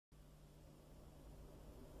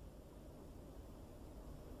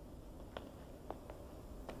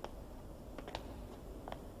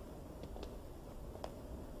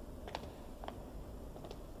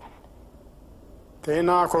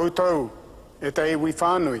Tēnā koutou e te iwi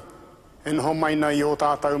whānui, en homaina I o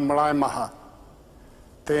tātou marae maha.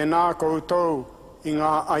 Tēnā koutou I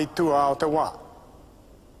ngā aitua o te wā.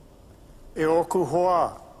 E oku hoa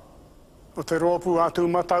o te rōpu atu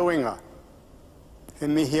matauenga, he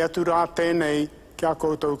mihi atu rā tēnei kia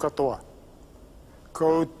koutou katoa.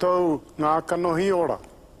 Koutou ngā kanohi ora,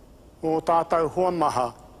 o tātou hoa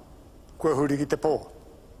maha, kua huri ki te pō.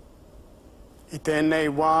 I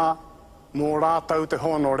tēnei wā, mō rātau te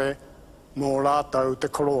honore, mō rātau te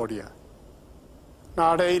kororia. Nā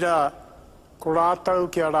reira, ko rātau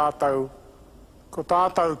kia rātau, ko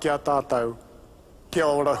tātau kia tātau, kia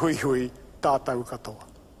ora hui hui tātau katoa.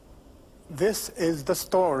 This is the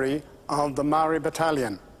story of the Maori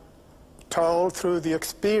Battalion, told through the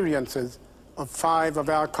experiences of 5 of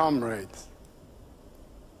our comrades.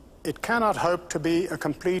 It cannot hope to be a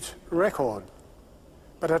complete record,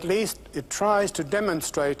 but at least it tries to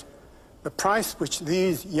demonstrate the price which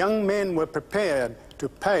these young men were prepared to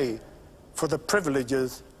pay for the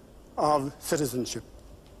privileges of citizenship.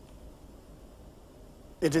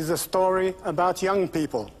 It is a story about young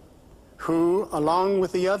people who, along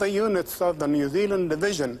with the other units of the New Zealand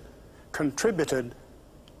Division, contributed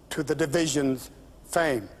to the division's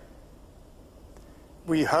fame.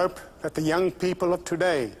 We hope that the young people of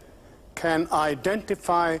today can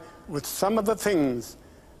identify with some of the things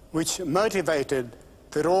which motivated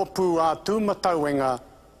Te Rōpū Atu Matauenga,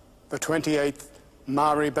 the 28th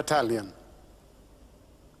Maori Battalion.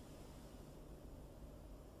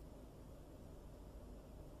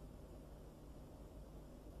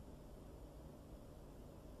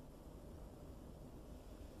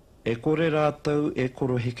 E kore rātau e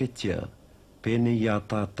koro heketia, pēnei ia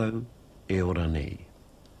tātou e ora nei.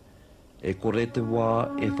 E kore te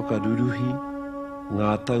wā e whakaruruhi,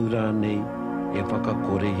 ngā taurā nei e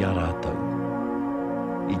whakakore ia rātau.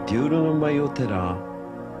 I te urunga mai o te rā,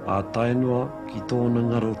 a tainua ki tōna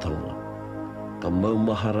ngarotanga, ka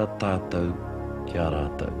maumahara tātou kia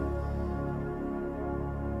rātau.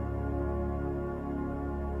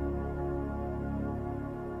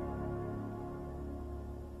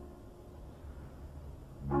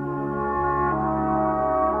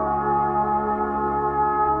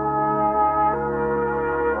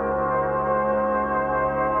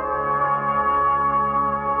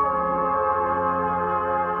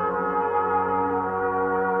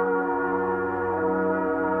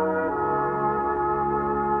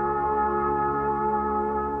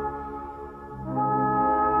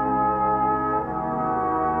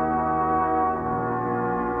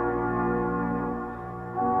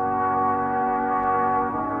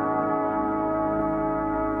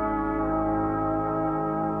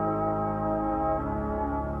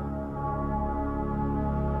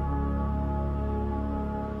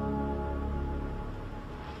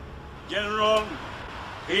 General,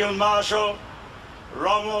 Field Marshal,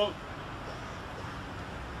 Rommel,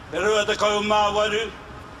 te rua te kau māwaru,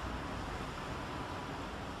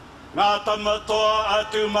 ngā tamatoa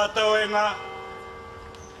atu matauenga,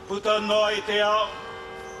 puta noa I te ao,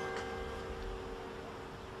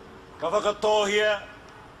 ka whakatohia,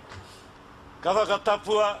 ka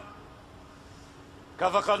whakatapua,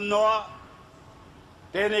 ka whakanoa,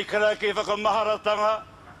 tēnei karaki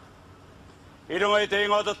whakamaharatanga, I runga I te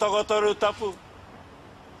ingota tokotoru tapu,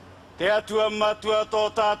 te atua matua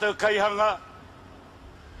tō tātou kaihanga,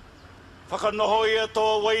 whakanohoia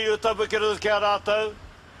tō wairu tapu kia rātau,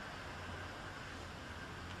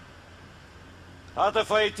 ata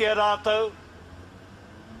whai tia rātau,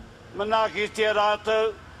 manaki tia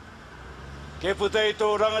rātau, ke putei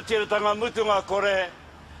tō rangatiratanga mutunga kore,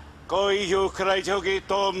 ko ihu Crete hoki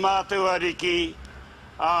tō mātou ariki,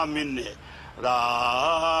 āmine.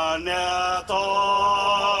 Rānea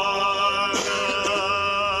tōna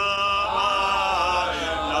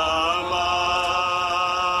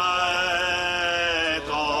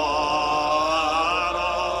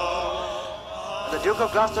The Duke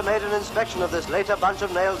of Gloucester made an inspection of this later bunch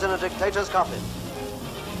of nails in a dictator's coffin.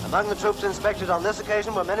 Among the troops inspected on this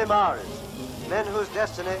occasion were many Maoris, men whose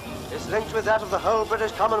destiny is linked with that of the whole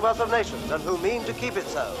British Commonwealth of Nations and who mean to keep it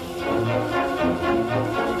so.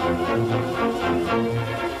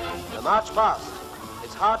 The march past.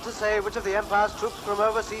 It's hard to say which of the Empire's troops from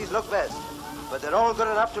overseas look best, but they're all good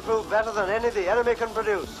enough to prove better than any the enemy can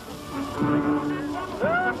produce.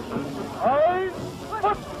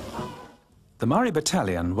 The Maori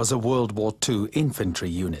Battalion was a World War II infantry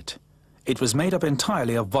unit. It was made up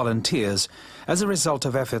entirely of volunteers as a result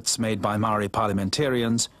of efforts made by Maori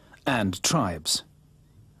parliamentarians and tribes.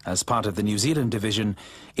 As part of the New Zealand Division,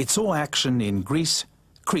 it saw action in Greece,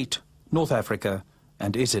 Crete, North Africa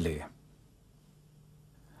and Italy.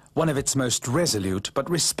 One of its most resolute but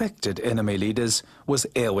respected enemy leaders was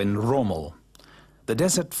Erwin Rommel. The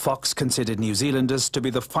Desert Fox considered New Zealanders to be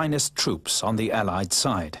the finest troops on the Allied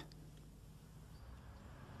side.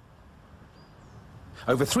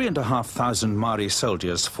 Over 3,500 Maori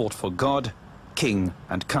soldiers fought for God, king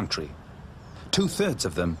and country. 2/3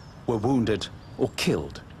 of them were wounded or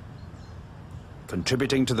killed,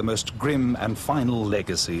 contributing to the most grim and final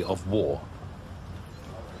legacy of war.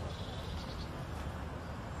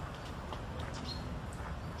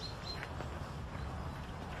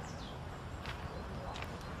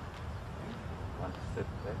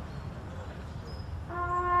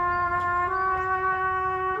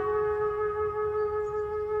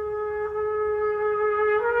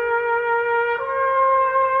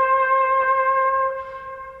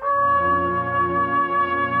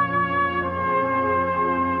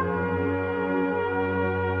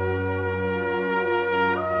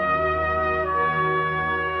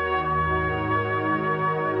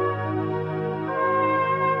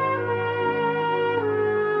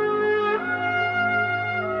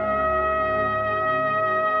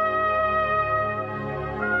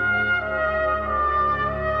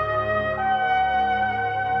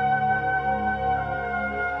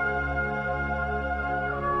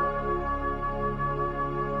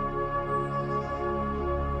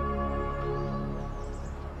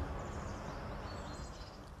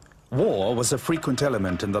 War was a frequent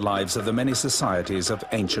element in the lives of the many societies of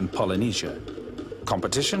ancient Polynesia.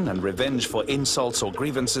 Competition and revenge for insults or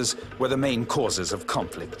grievances were the main causes of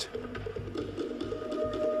conflict.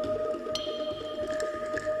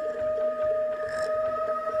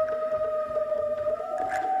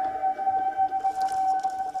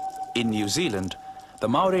 In New Zealand, the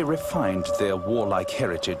Maori refined their warlike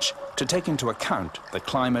heritage to take into account the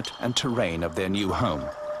climate and terrain of their new home.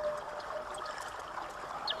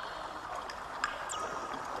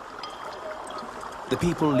 The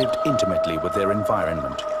people lived intimately with their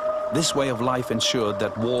environment. This way of life ensured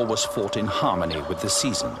that war was fought in harmony with the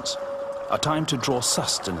seasons, a time to draw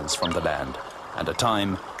sustenance from the land and a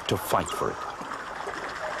time to fight for it.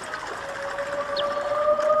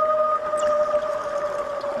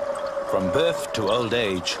 From birth to old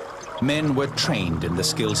age, men were trained in the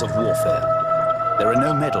skills of warfare. There are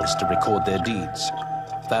no medals to record their deeds.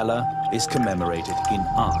 Valor is commemorated in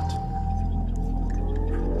art.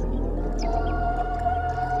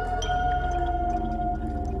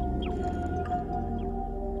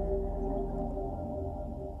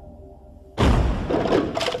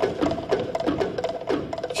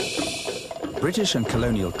 British and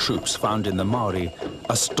colonial troops found in the Maori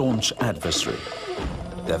a staunch adversary.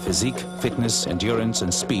 Their physique, fitness, endurance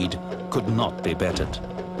and speed could not be bettered.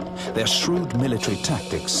 Their shrewd military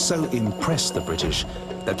tactics so impressed the British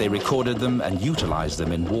that they recorded them and utilized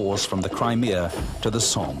them in wars from the Crimea to the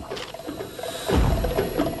Somme.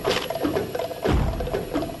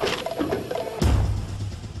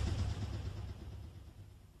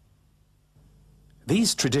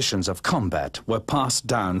 These traditions of combat were passed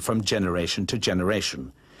down from generation to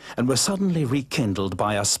generation and were suddenly rekindled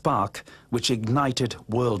by a spark which ignited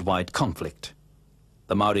worldwide conflict.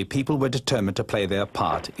 The Maori people were determined to play their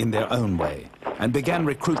part in their own way and began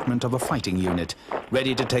recruitment of a fighting unit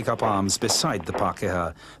ready to take up arms beside the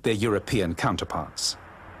Pākehā, their European counterparts.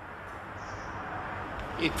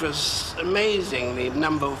 It was amazing the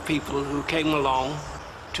number of people who came along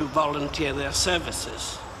to volunteer their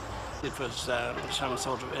services. It was some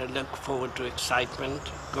sort of a look forward to excitement,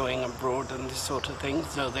 going abroad and this sort of thing.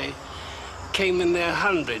 So they came in their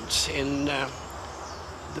hundreds in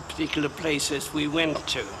the particular places we went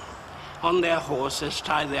to. On their horses,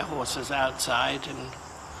 tie their horses outside, and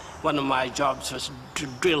one of my jobs was to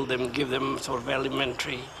drill them, give them sort of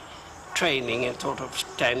elementary training and sort of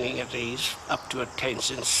standing at ease, up to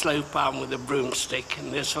attention, slope arm with a broomstick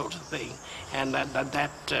and this sort of thing. And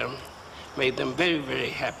that made them very, very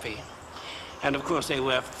happy. And of course they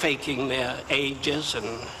were faking their ages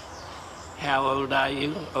and how old are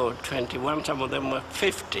you? Oh, 21, some of them were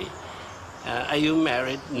 50. Are you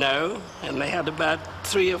married? No. And they had about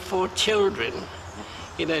 3 or 4 children.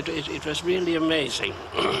 You know, it was really amazing.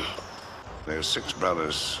 There were 6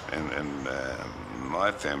 brothers in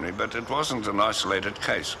my family, but it wasn't an isolated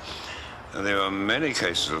case. There were many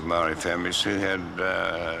cases of Maori families who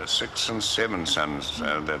had 6 and 7 sons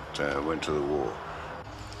that went to the war.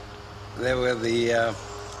 There were the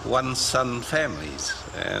one-son families,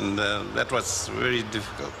 and that was very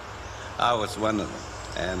difficult. I was one of them,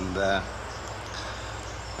 and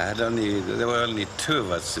there were only 2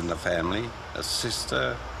 of us in the family, a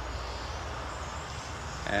sister,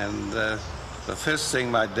 and the first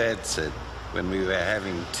thing my dad said when we were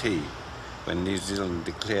having tea, when New Zealand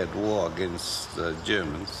declared war against the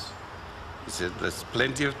Germans, he said, there's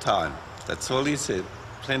plenty of time. That's all he said,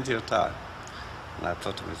 plenty of time. And I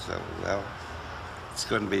thought to myself, well, it's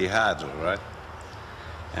going to be hard, all right?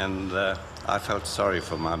 And I felt sorry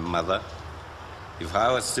for my mother. If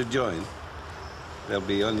I was to join, there'll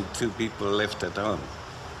be only 2 people left at home.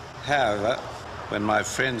 However, when my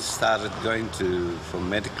friends started going for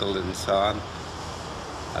medical and so on,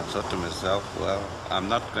 I thought to myself, well, I'm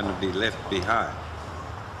not going to be left behind.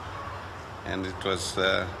 And it was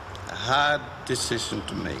a hard decision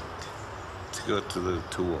to make, to go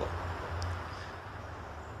to war.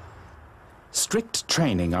 Strict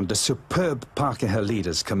training under superb Pākehā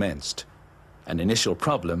leaders commenced. An initial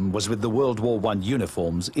problem was with the World War I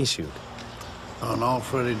uniforms issued. And old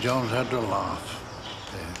Freddie Jones had to laugh.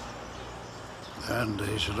 Yeah. And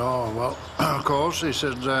he said, oh, well, of course, he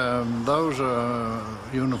said, those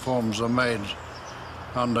uniforms are made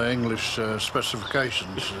under English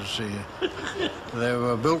specifications. See, they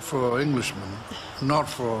were built for Englishmen, not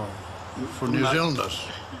for New Zealanders.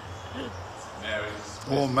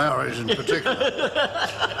 Or Maoris in particular.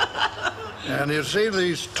 And you see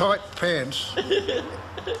these tight pants, you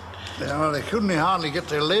know, they couldn't hardly get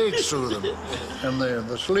their legs through them. And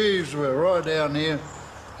the sleeves were right down here,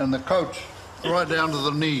 and the coats right down to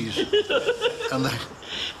the knees. And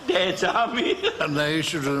Dad's army. And they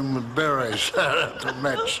issued them with berets to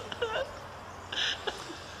match.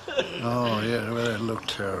 Oh, yeah, well, they looked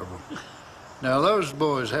terrible. Now, those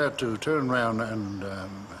boys had to turn around and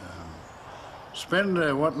spend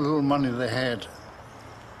what little money they had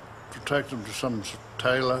to take them to some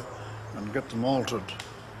tailor and get them altered.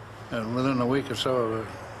 And within a week or so,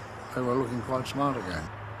 they were looking quite smart again.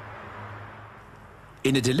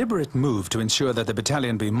 In a deliberate move to ensure that the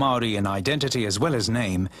battalion be Māori in identity as well as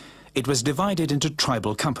name, it was divided into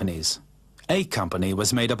tribal companies. A company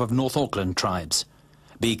was made up of North Auckland tribes.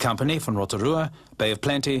 B Company from Rotorua, Bay of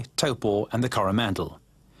Plenty, Taupo and the Coromandel.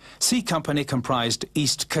 C Company comprised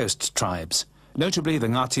East Coast tribes, notably the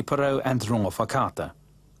Ngāti Porou and Rongo-Whakaata.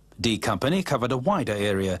 D Company covered a wider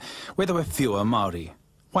area where there were fewer Māori: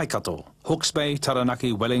 Waikato, Hawke's Bay,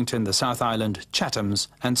 Taranaki, Wellington, the South Island, Chathams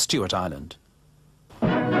and Stewart Island.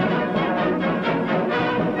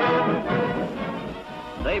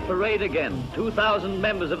 They parade again, 2,000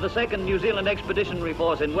 members of the 2nd New Zealand Expeditionary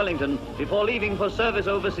Force in Wellington before leaving for service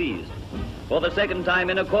overseas. For the 2nd time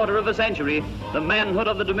in a quarter of a century, the manhood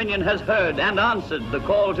of the Dominion has heard and answered the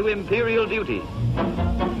call to imperial duty.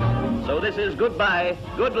 So this is goodbye,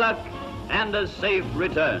 good luck, and a safe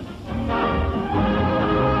return.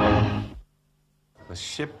 The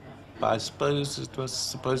ship, I suppose, it was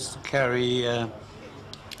supposed to carry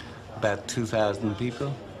about 2,000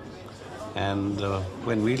 people. And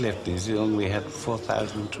when we left New Zealand, we had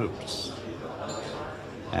 4,000 troops.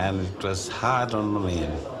 And it was hard on the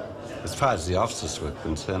men. As far as the officers were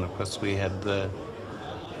concerned, of course, we had the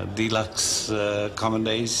deluxe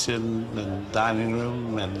accommodation and dining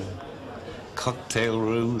room and cocktail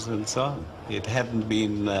rooms and so on. It hadn't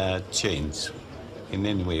been changed in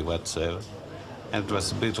any way whatsoever. And it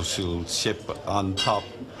was a beautiful ship on top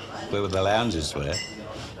where the lounges were,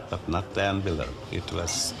 but not down below. It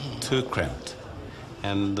was too cramped.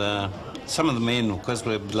 And some of the men, of course,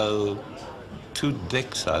 were below 2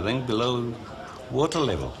 decks, I think, below water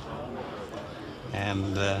level.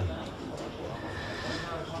 And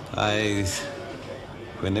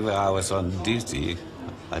whenever I was on duty,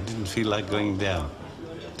 I didn't feel like going down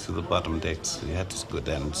to the bottom decks. You had to go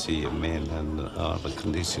down and see your men, and the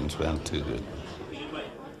conditions weren't too good.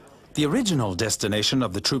 The original destination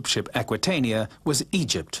of the troopship Aquitania was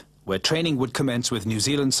Egypt, where training would commence with New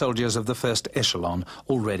Zealand soldiers of the first echelon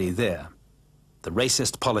already there. The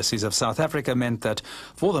racist policies of South Africa meant that,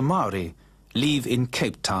 for the Māori, leave in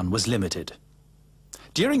Cape Town was limited.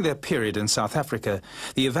 During their period in South Africa,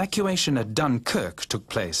 the evacuation at Dunkirk took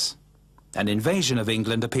place. An invasion of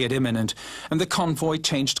England appeared imminent, and the convoy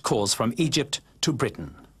changed course from Egypt to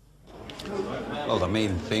Britain. Well, the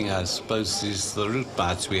main thing, I suppose, is the route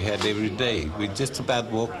march we had every day. We just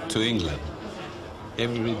about walked to England.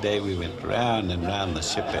 Every day we went round and round the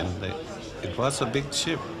ship, and it was a big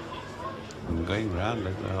ship. And going round,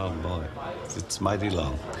 oh boy, it's mighty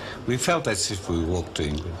long. We felt as if we walked to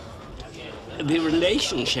England. The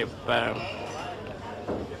relationship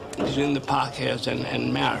between the Pākehās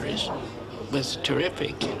and Maoris was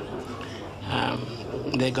terrific.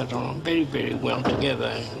 They got along very, very well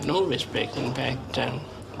together in all respects. In fact,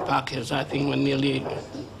 Pākehās, I think, were nearly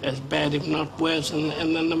as bad, if not worse, than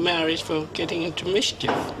the Maoris for getting into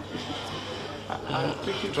mischief. I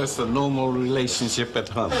think it was the normal relationship at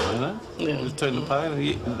home, you know? Yeah. Between the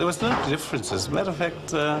party, there was no difference. As a matter of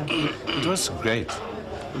fact, it was great.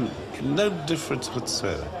 No difference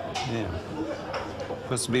whatsoever. Yeah. It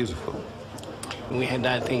was beautiful. We had,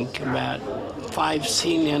 I think, about 5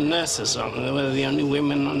 senior nurses on. They were the only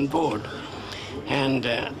women on board. And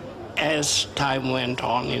as time went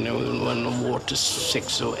on, you know, when the war to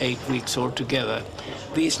 6 or 8 weeks altogether,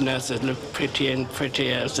 these nurses looked prettier and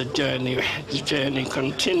prettier as the journey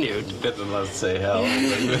continued. You better not say how.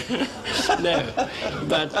 No,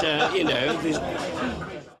 but, you know...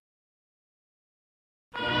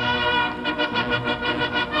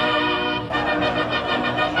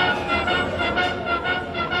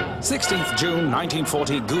 16th June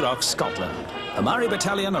 1940, Gourock, Scotland. The Maori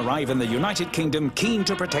Battalion arrive in the United Kingdom keen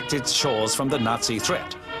to protect its shores from the Nazi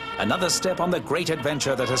threat. Another step on the great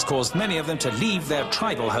adventure that has caused many of them to leave their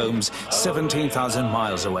tribal homes 17,000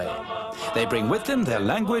 miles away. They bring with them their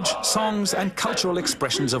language, songs and cultural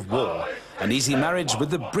expressions of war, an easy marriage with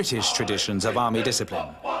the British traditions of army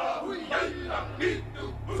discipline.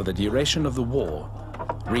 For the duration of the war,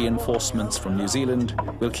 reinforcements from New Zealand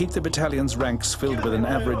will keep the battalion's ranks filled with an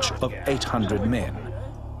average of 800 men,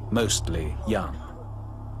 mostly young.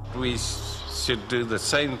 We should do the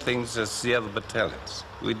same things as the other battalions.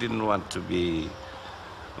 We didn't want to be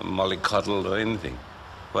mollycoddled or anything.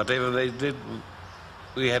 Whatever they did,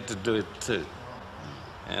 we had to do it too.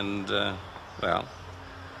 And, well,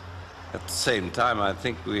 at the same time, I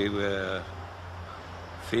think we were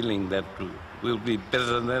feeling that we'll be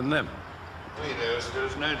better than them. There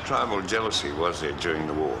was no tribal jealousy, was there, during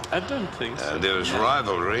the war? I don't think so. There was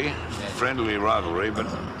rivalry, friendly rivalry, but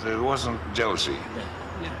there wasn't jealousy.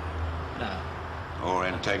 No. Or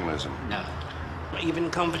antagonism. No.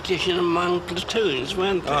 Even competition among platoons,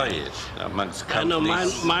 weren't there? Oh, yes, amongst I know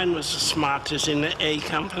companies. mine was the smartest in the A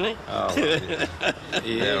company. Oh,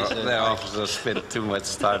 yes. Their officer spent too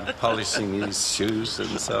much time polishing his shoes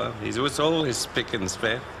and so on. He was always spick and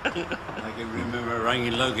span. I can remember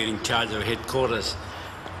Rangi Logan in charge of headquarters,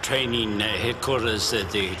 training headquarters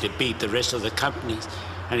to beat the rest of the companies,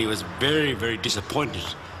 and he was very, very disappointed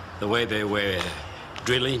the way they were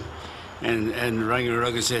drilling. And Rangi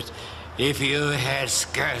Logan said, "If you had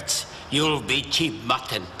skirts, you'll be cheap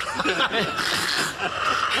mutton."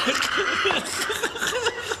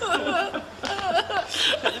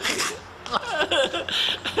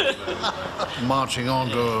 Marching on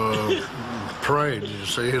to a parade, you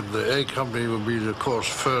see, the A Company would be, of course,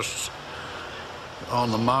 first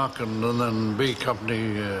on the mark, and then B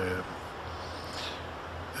Company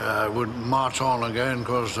would march on again,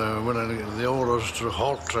 because when the orders to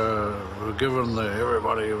halt were given,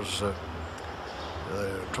 everybody was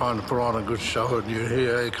trying to put on a good show, and you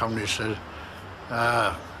hear A Company say,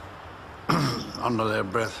 under their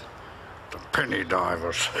breath, "The penny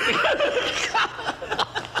divers."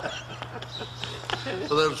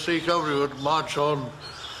 So then C Company would march on,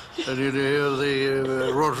 and you'd hear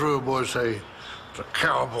the Rotorua boys say, "The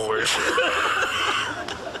cowboys."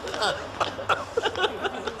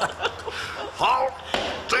 Halt!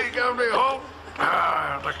 C Company, halt!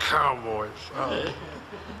 The cowboys.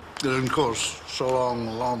 And of course, so long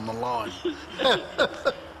along the line.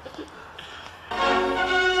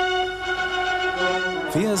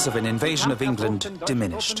 Fears of an invasion of England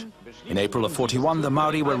diminished. In April of '41, the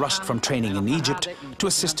Maori were rushed from training in Egypt to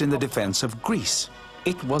assist in the defense of Greece.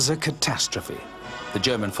 It was a catastrophe. The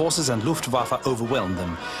German forces and Luftwaffe overwhelmed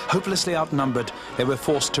them. Hopelessly outnumbered, they were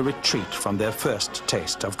forced to retreat from their first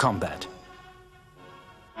taste of combat.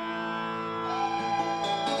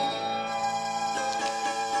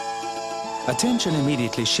 Attention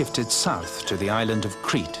immediately shifted south to the island of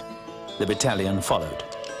Crete. The battalion followed.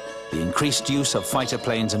 The increased use of fighter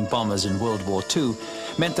planes and bombers in World War II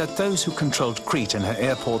meant that those who controlled Crete and her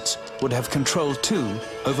airports would have control too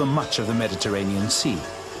over much of the Mediterranean Sea.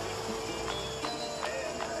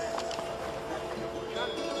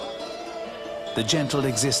 The gentle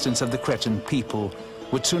existence of the Cretan people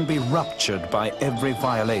would soon be ruptured by every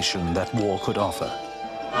violation that war could offer.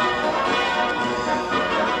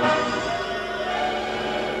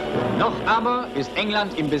 Noch aber ist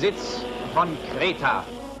England im Besitz von Crete.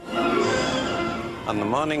 On the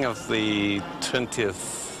morning of the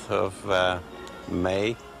 20th of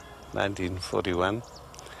May, 1941,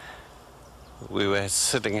 we were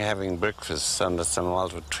sitting having breakfast under some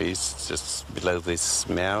alder trees just below this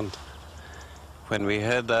mound when we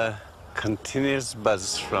heard a continuous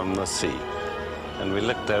buzz from the sea. And we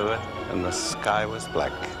looked over and the sky was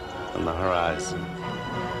black on the horizon.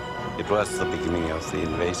 It was the beginning of the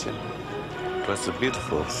invasion. It was a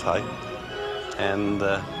beautiful sight, and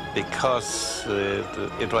because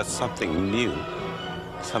it was something new,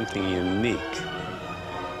 something unique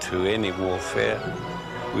to any warfare.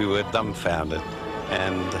 We were dumbfounded,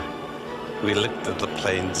 and we looked at the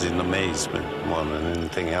planes in amazement more than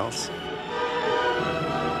anything else.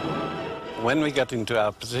 When we got into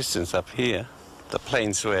our positions up here, the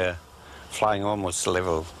planes were flying almost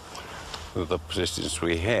level with the positions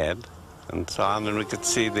we had, and so on, and we could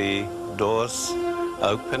see the doors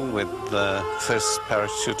open with the first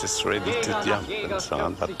parachutists ready to jump and so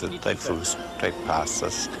on, but they flew straight past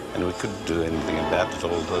us, and we couldn't do anything about it,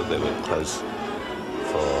 although they were close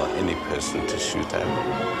for any person to shoot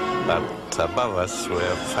at. But above us were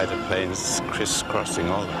fighter planes crisscrossing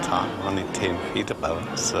all the time, only 10 feet above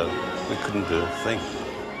us, so we couldn't do a thing.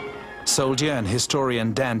 Soldier and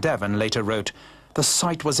historian Dan Davin later wrote, "The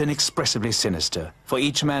sight was inexpressibly sinister, for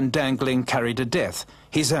each man dangling carried a death,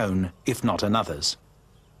 his own, if not another's."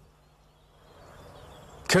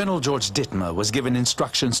 Colonel George Dittmer was given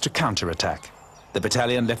instructions to counterattack. The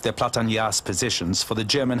battalion left their Platanias positions for the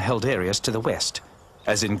German-held areas to the west.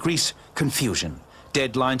 As in Greece, confusion.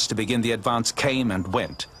 Deadlines to begin the advance came and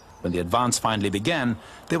went. When the advance finally began,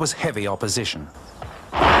 there was heavy opposition.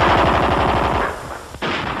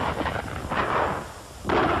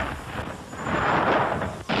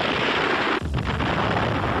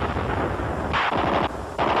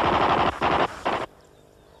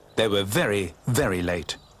 They were very, very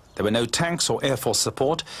late. There were no tanks or Air Force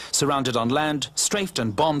support. Surrounded on land, strafed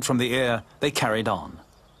and bombed from the air, they carried on.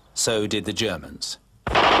 So did the Germans.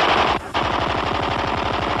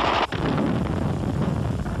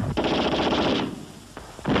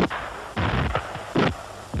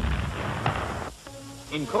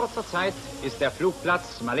 In kurzer Zeit ist der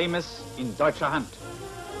Flugplatz Malmes in deutscher Hand.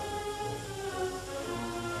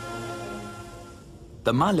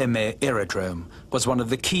 The Maleme aerodrome was one of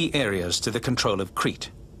the key areas to the control of Crete.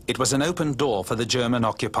 It was an open door for the German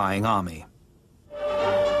occupying army.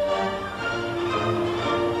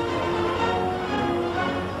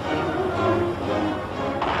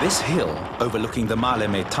 This hill overlooking the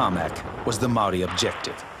Maleme tarmac was the Maori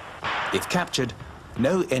objective. If captured,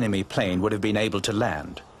 no enemy plane would have been able to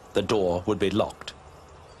land. The door would be locked.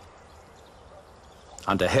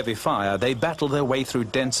 Under heavy fire, they battled their way through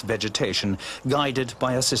dense vegetation, guided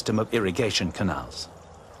by a system of irrigation canals.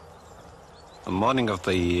 The morning of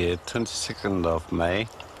the 22nd of May,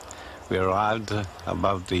 we arrived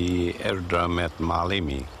above the aerodrome at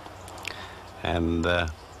Maleme and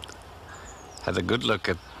had a good look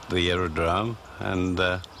at the aerodrome, and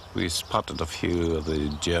we spotted a few of the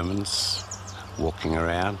Germans walking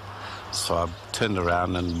around. So I turned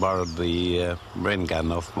around and borrowed the Bren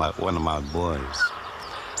gun off one of my boys.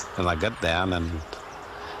 And I got down and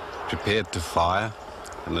prepared to fire,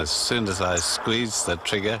 and as soon as I squeezed the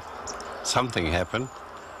trigger, something happened.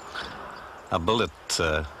 A bullet,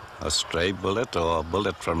 a stray bullet or a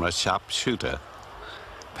bullet from a sharpshooter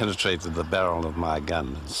penetrated the barrel of my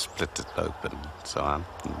gun and split it open and so on,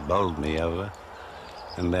 and bowled me over,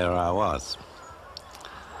 and there I was.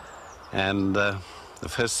 And the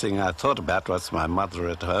first thing I thought about was my mother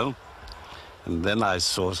at home. And then I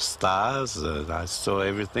saw stars, I saw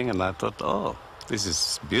everything, and I thought, oh, this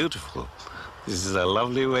is beautiful. This is a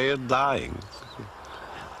lovely way of dying.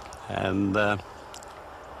 And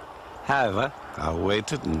however, I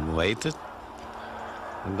waited and waited,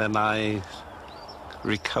 and then I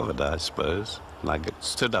recovered, I suppose, and I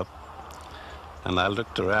stood up, and I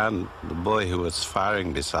looked around. The boy who was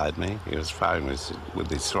firing beside me, he was firing with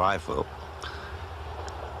his rifle,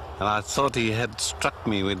 and I thought he had struck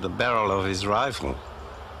me with the barrel of his rifle.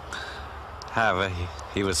 However,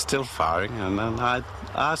 he was still firing, and then I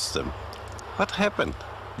asked him, "What happened?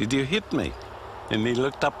 Did you hit me?" And he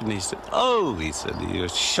looked up and he said, "Oh," he said, "you were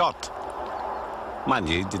shot." Mind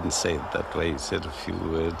you, he didn't say it that way. He said a few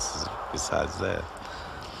words besides that.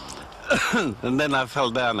 And then I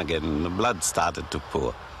fell down again, and the blood started to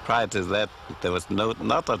pour. Prior to that, there was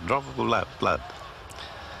not a drop of blood.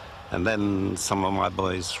 And then some of my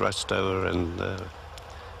boys rushed over and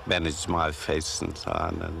bandaged my face and so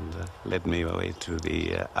on, and led me away to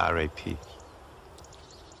the RAP.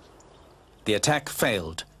 The attack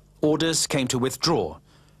failed. Orders came to withdraw.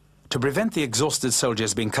 To prevent the exhausted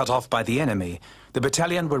soldiers being cut off by the enemy, the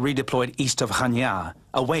battalion were redeployed east of Hanya,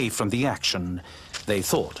 away from the action, they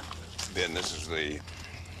thought. Then this is the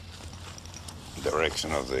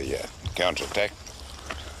direction of the counterattack.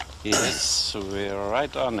 Yes, we're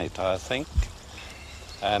right on it, I think.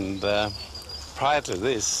 And prior to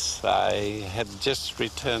this, I had just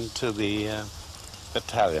returned to the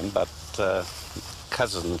battalion, but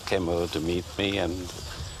cousin came over to meet me, and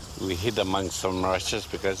we hid among some rushes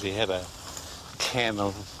because he had a can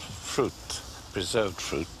of fruit, preserved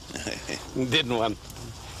fruit. Didn't want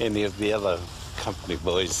any of the other company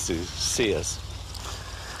boys to see us.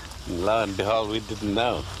 And lo and behold, we didn't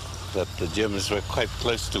know that the Germans were quite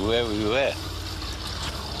close to where we were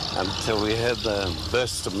until we heard the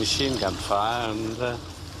burst of machine gun fire, and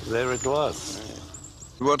there it was.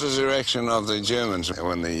 What was the reaction of the Germans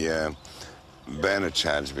when the bayonet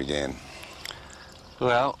charge began?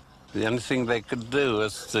 Well, the only thing they could do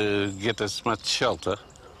was to get as much shelter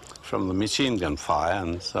from the machine gun fire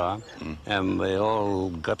and so on. And they all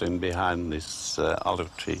got in behind these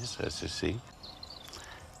olive trees, as you see.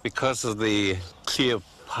 Because of the clear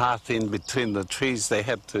path in between the trees, they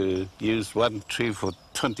had to use one tree for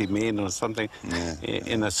 20 men or something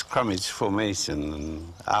in a scrummage formation.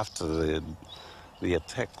 And after the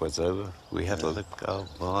attack was over, we had to look, oh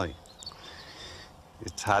boy.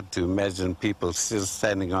 It's hard to imagine people still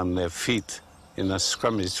standing on their feet in a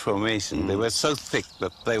scrummage formation. They were so thick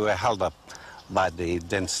that they were held up by the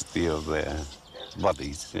density of their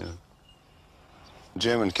bodies. You know.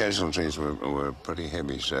 German casualties were pretty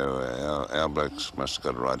heavy, so our blokes must have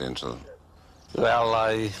got right into them. Well,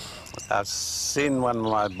 I've seen one of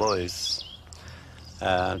my boys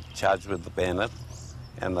charged with the bayonet,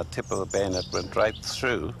 and the tip of the bayonet went right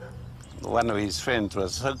through. One of his friends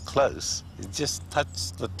was so close, he just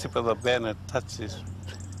touched the tip of the bayonet, touched his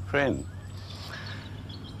friend.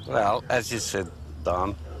 Well, as you said,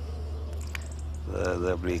 Don,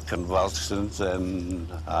 there'll be convulsions and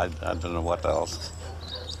I don't know what else.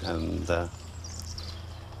 And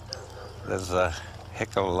there's a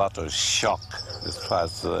heck of a lot of shock as far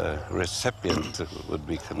as the recipient would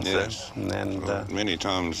be concerned. Yes. And, many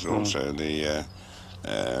times also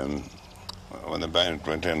when the bayonet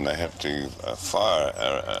went in, they had to fire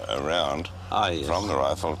around from the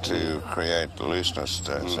rifle to create looseness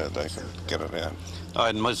so they could get it out. Oh,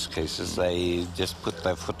 in most cases, they just put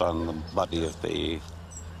their foot on the body of the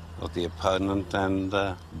opponent and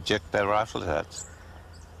jerk their rifle out.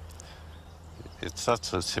 It's not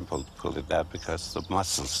so simple to pull it out because the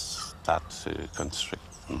muscles start to constrict.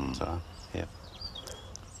 So, yeah.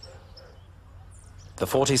 The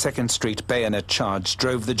 42nd Street bayonet charge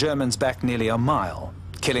drove the Germans back nearly a mile,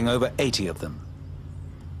 killing over 80 of them.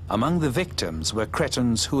 Among the victims were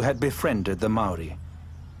Cretans who had befriended the Maori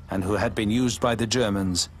and who had been used by the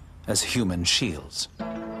Germans as human shields.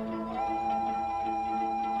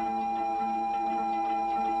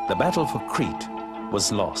 The battle for Crete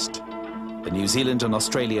was lost. The New Zealand and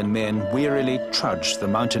Australian men wearily trudged the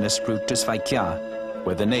mountainous route to Sfakia,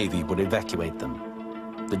 where the Navy would evacuate them.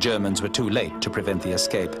 The Germans were too late to prevent the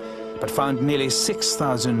escape, but found nearly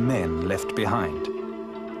 6,000 men left behind.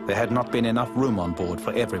 There had not been enough room on board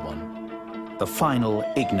for everyone. The final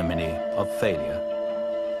ignominy of failure.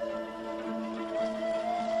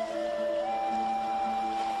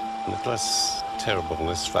 It was terrible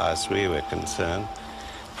as far as we were concerned.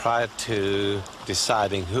 Prior to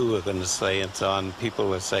deciding who were going to stay and so on, people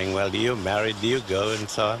were saying, well, you're married, you go, and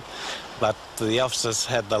so on. But the officers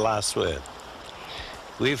had the last word.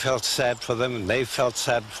 We felt sad for them, and they felt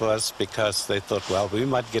sad for us because they thought, well, we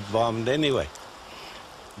might get bombed anyway.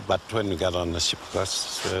 But when we got on the ship, of course,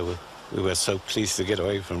 we were so pleased to get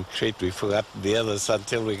away from Crete, we forgot the others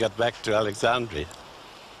until we got back to Alexandria.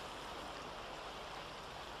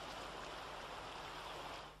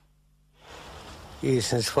 Η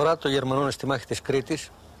συνεισφορά των Γερμανών στη μάχη της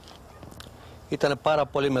Κρήτης ήταν πάρα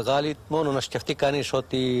πολύ μεγάλη. Μόνο να σκεφτεί κανείς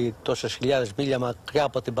ότι τόσες χιλιάδες μίλια μακριά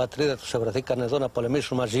από την πατρίδα τους βρεθήκαν εδώ να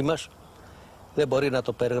πολεμήσουν μαζί μας. Δεν μπορεί να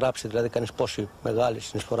το περιγράψει δηλαδή κανείς πόση μεγάλη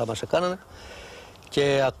συνεισφορά μας έκαναν.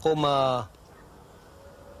 Και ακόμα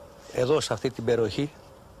εδώ σε αυτή την περιοχή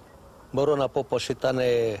μπορώ να πω πως ήταν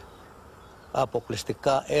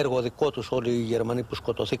αποκλειστικά έργο δικό τους όλοι οι Γερμανοί που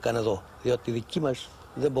σκοτωθήκαν εδώ. Διότι οι δικοί μας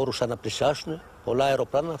δεν μπορούσαν να πλησιάσουν. Πολλά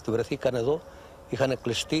αεροπλάνα αυτοί βρεθήκαν εδώ, είχαν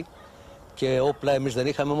κλειστεί και όπλα εμείς δεν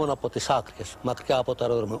είχαμε μόνο από τις άκρες, μακριά από το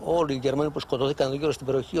αεροδρόμιο. Όλοι οι Γερμανοί που σκοτωθήκαν εδώ γύρω στην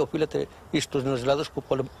περιοχή οφείλεται στους Νεοζηλανδούς που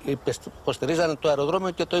υποστηρίζανε το αεροδρόμιο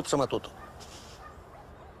και το ύψαμα τούτο.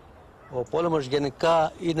 Ο πόλεμος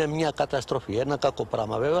γενικά είναι μια καταστροφή, ένα κακό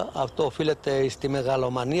πράγμα βέβαια. Αυτό οφείλεται στη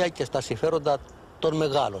μεγαλομανία και στα συμφέροντα των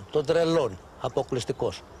μεγάλων, των τρελών,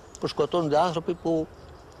 αποκλειστικώς. Που σκοτώνονται άνθρωποι που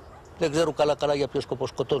δεν ξέρουν καλά για ποιο σκοπό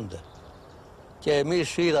σκοτώνονται. Και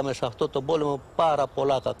εμείς είδαμε σε αυτό τον πόλεμο πάρα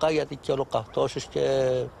πολλά κακά, γιατί και ολοκαυτώσεις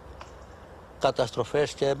και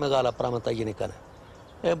καταστροφές και μεγάλα πράγματα γίνηκαν.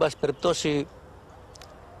 Εν πάση περιπτώσει,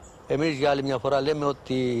 εμείς για άλλη μια φορά λέμε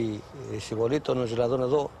ότι η συμβολή των Νεοζηλανδών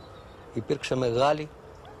εδώ υπήρξε μεγάλη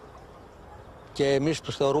και εμείς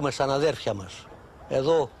τους θεωρούμε σαν αδέρφια μας.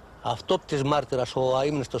 Εδώ αυτόπτης μάρτυρας ο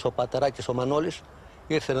αείμνηστος ο Πατεράκης ο Μανώλης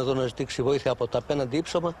ήρθε εδώ να ζητήσει βοήθεια από το απέναντι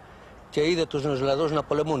ύψωμα και είδε τους Νεοζηλανδούς να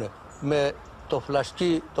πολεμούν με το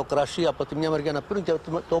φλασκί, το κρασί από τη μια μεριά να πίνουν και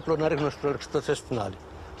το όπλο να ρίχνουν στους εξτρασίες στην άλλη.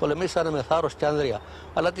 Πολεμήσανε με θάρρος και ανδρεία.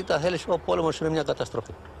 Αλλά τι τα θέλεις, ο πόλεμος είναι μια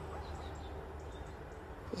καταστροφή.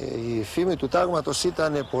 Η φήμη του τάγματος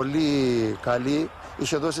ήταν πολύ καλή,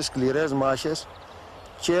 είχε δώσει σκληρές μάχες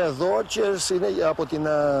και εδώ και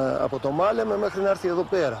από το Μάλεμε μέχρι να έρθει εδώ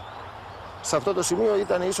πέρα. Σε αυτό το σημείο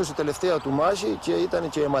ήταν ίσως η τελευταία του μάχη και ήταν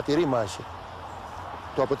και αιματηρή μάχη.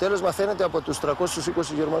 Το αποτέλεσμα φαίνεται από τους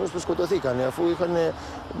 320 Γερμανούς που σκοτωθήκαν, αφού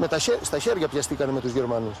στα χέρια πιαστήκανε με τους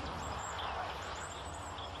Γερμανούς.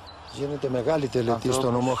 Γίνεται μεγάλη τελετή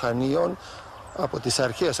των ομοχανίων από τις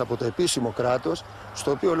αρχές, από το επίσημο κράτος,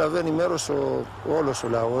 στο οποίο λαβαίνει μέρος όλος ο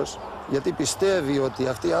λαός, γιατί πιστεύει ότι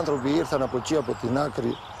αυτοί οι άνθρωποι ήρθαν από εκεί, από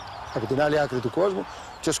την άλλη άκρη του κόσμου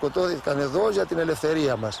και σκοτώθηκαν εδώ για την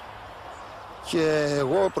ελευθερία μας. Και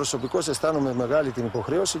εγώ προσωπικώς αισθάνομαι μεγάλη την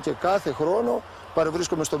υποχρέωση και κάθε χρόνο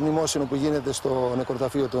παρευρίσκομαι στο μνημόσυνο που γίνεται στο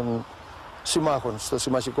νεκροταφείο των συμμάχων, στο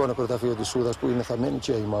συμμαχικό νεκροταφείο της Σούδας, που είναι θαμμένοι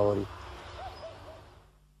και οι Μαόροι.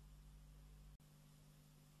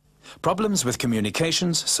 Problems with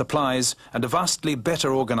communications, supplies, and a vastly better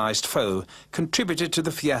organized foe contributed to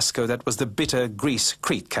the fiasco that was the bitter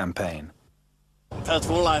Greece-Crete campaign. First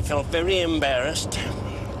of all, I felt very embarrassed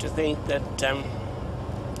to think that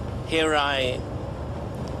here I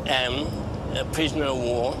am, a prisoner of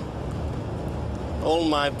war, all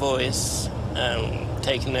my boys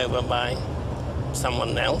taken over by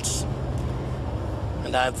someone else,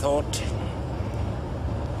 and I thought,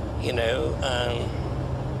 you know,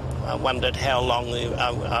 I wondered how long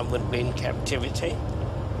I would be in captivity,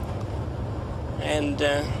 and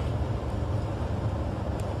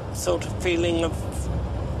sort of feeling of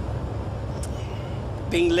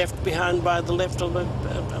being left behind by the left of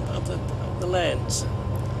the lads,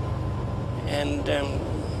 and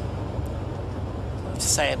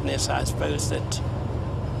sadness, I suppose, that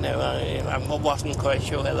I wasn't quite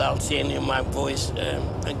sure whether I'll see any of my boys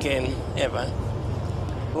again ever.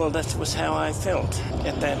 Well, that was how I felt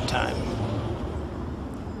at that time.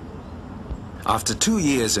 After 2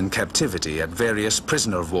 years in captivity at various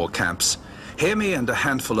prisoner-of-war camps, Hemi and a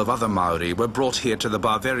handful of other Maori were brought here to the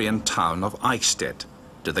Bavarian town of Eichstätt,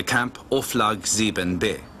 to the camp Oflag 7B,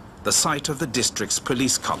 the site of the district's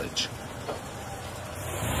police college.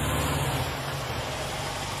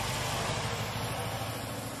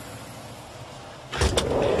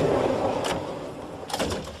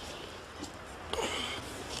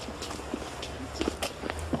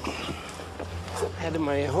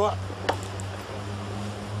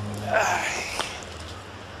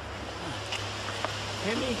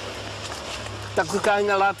 Taku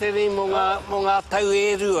kainga la te ri mo ngā tau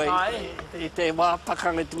e rua i te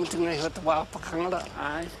wāpakanga, te mutunga i hota wāpakanga la.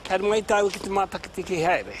 Kare mai tau ki te mātakiti ki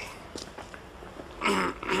haere.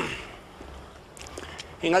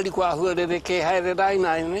 Ingali kua huarere ke haere rai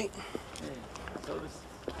nai, nei?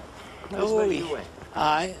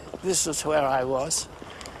 Aye, this is where I was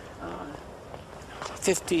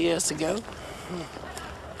 50 years ago.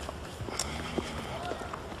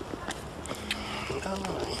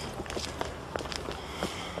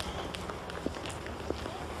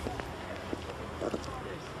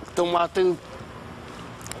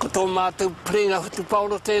 Ko tō mātou prenga hutu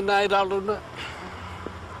pauro tēnā i ralona.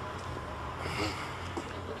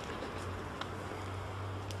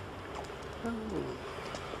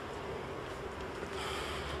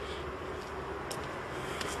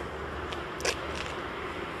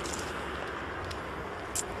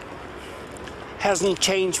 Hasn't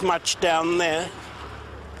changed much down there.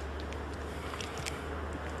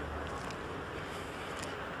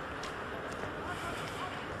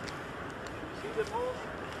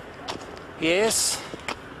 Yes,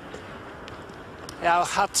 our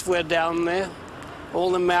huts were down there. All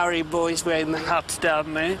the Maori boys were in the huts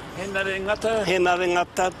down there. Hena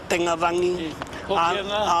ringata, tengarangi,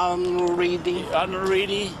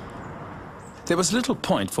 unready. There was little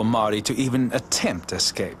point for Maori to even attempt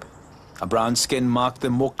escape. A brown skin marked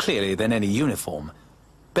them more clearly than any uniform.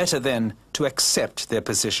 Better then to accept their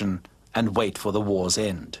position and wait for the war's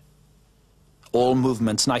end. All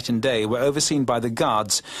movements night and day were overseen by the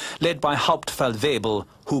guards, led by Hauptfeldwebel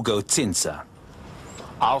Hugo Zinser.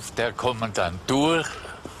 Auf der Kommandantur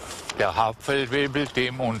der Hauptfeldwebel,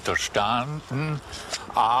 dem unterstanden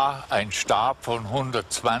ein Stab von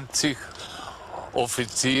 120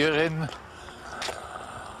 Offizieren,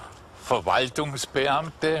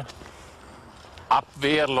 Verwaltungsbeamte,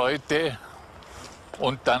 Abwehrleute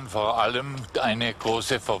und dann vor allem eine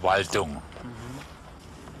große Verwaltung.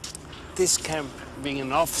 This camp, being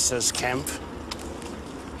an officers' camp,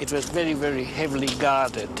 it was very, very heavily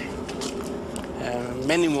guarded.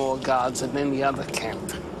 many more guards than any other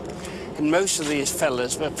camp. And most of these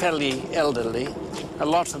fellas were fairly elderly. A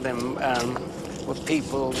lot of them were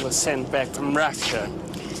people who were sent back from Russia,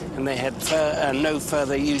 and they had no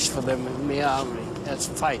further use for them in Maori as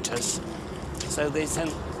fighters. So they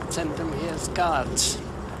sent them here as guards.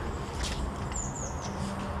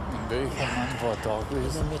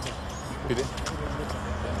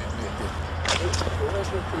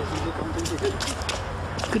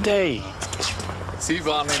 Good day. Sie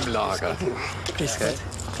waren im Lager.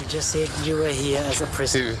 You just said you were here as a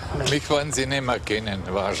prisoner. Mich wollen Sie nicht mehr kennen,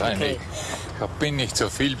 wahrscheinlich. Okay. Ich bin nicht so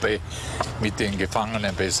viel mit den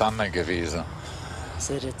Gefangenen beisammen gewesen.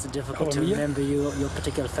 Said it's difficult to remember your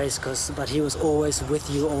particular face, but he was always with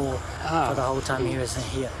you all for the whole time he was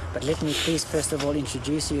here. But let me please first of all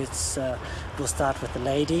introduce you. We'll start with the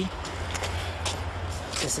lady.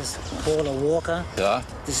 This is Paula Walker. Ja.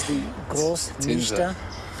 Das ist die Großnichte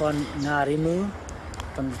von Ngarimu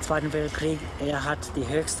vom Zweiten Weltkrieg. Hat die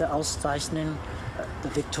höchste Auszeichnung, the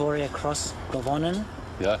Victoria Cross, gewonnen.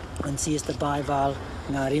 Ja. Und sie ist dabei, weil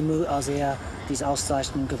Ngarimu, als diese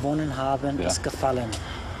Auszeichnung gewonnen haben, ist gefallen.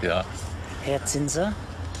 Ja. Herr Zinser.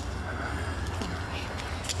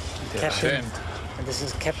 Captain. And this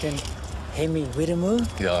is Captain Hemi Widemu.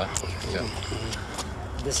 Ja. Ja.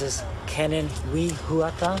 This is Canon Wee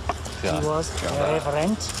Huata. Ja. He was the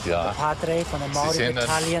Reverend, the Padre von der Maori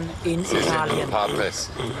Battalion in Italien. Padres.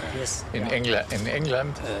 Yes. In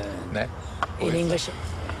England? Ne? In English.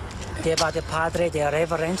 Der war der Padre, der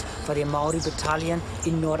Reverend für die Maori Battalion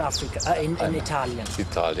in Nordafrika, in Italien.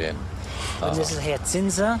 Italien. And this is Herr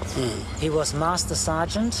Zinser. He was Master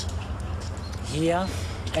Sergeant here,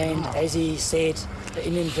 and as he said,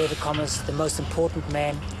 in inverted commas, the most important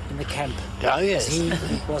man in the camp. Oh, yes. He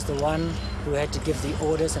was the one who had to give the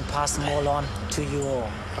orders and pass them all on to you all.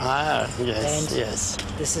 Ah, yes, and yes.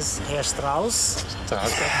 This is Herr Strauss.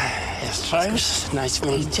 Herr Strauss, nice to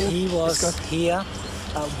meet you. He was here,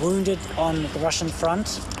 wounded on the Russian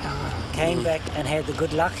front, came back and had the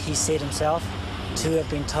good luck, he said himself, to have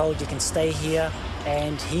been told you can stay here,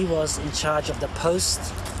 and he was in charge of the post.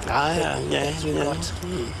 Fragen Sie mal,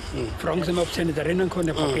 ob Sie sich nicht erinnern können,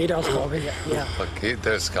 eine Paketausgabe. Yeah.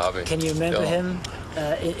 Paketausgabe. Can you remember him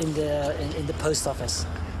in the post office?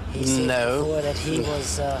 He said before that he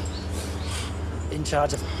was in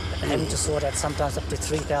charge of having to sort out sometimes up to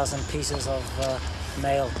 3,000 pieces of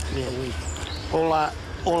mail a week.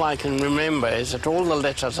 All I can remember is that all the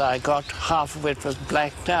letters I got, half of it was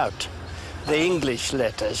blacked out. The English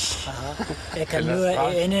letters. Kann nur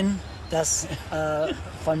erinnern, dass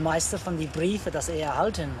von meisten von den Briefen, die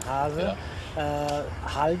erhalten habe,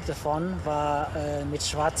 halb davon war mit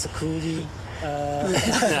schwarzer Kuli.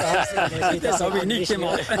 Das habe ich nicht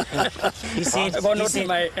gemacht. He said,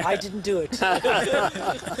 I didn't do it.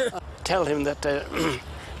 Tell him that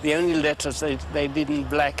the only letters they didn't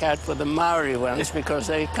black out were the Maori ones because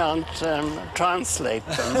they can't translate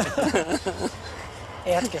them.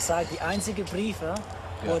 Hat gesagt, die einzigen Briefe,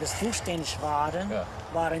 wo das fußständig waren,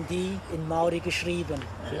 waren die in Maori geschrieben,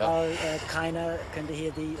 weil keiner könnte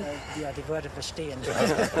hier die Wörter verstehen.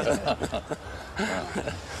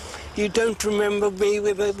 You don't remember me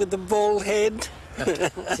with the bald head?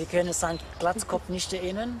 Sie können seinen Glatzkopf nicht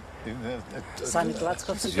erinnern? Seinen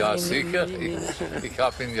Glatzkopf? Ja, sicher. Ich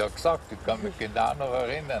habe ihn ja gesagt, ich kann mich genau noch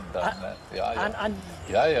erinnern. Dann,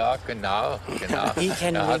 ja, genau. He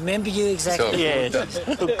can remember you exactly. So, yes,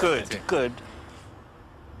 good.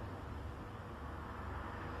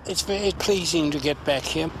 It's very pleasing to get back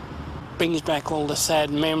here. Brings back all the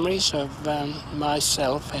sad memories of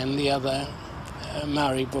myself and the other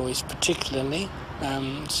Maori boys particularly,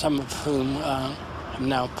 some of whom have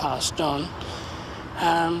now passed on.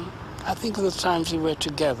 I think of the times we were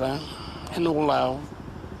together, and all our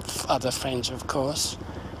other friends, of course.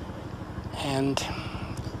 And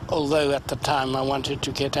although at the time I wanted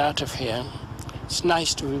to get out of here, it's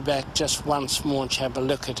nice to be back just once more to have a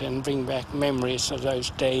look at it and bring back memories of those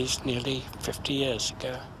days nearly 50 years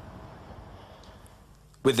ago.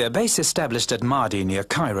 With their base established at Mardi near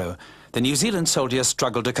Cairo, the New Zealand soldiers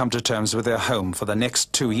struggled to come to terms with their home for the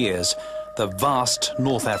next 2 years, the vast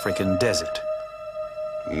North African desert.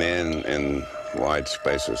 Men in wide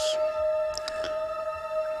spaces,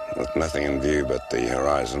 with nothing in view but the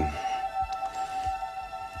horizon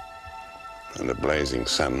and a blazing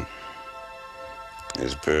sun,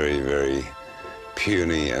 is very, very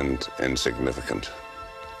puny and insignificant.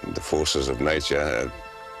 The forces of nature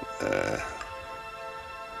are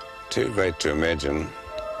too great to imagine,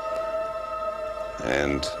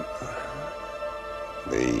 and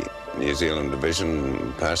the New Zealand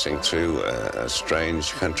division passing through a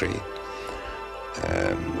strange country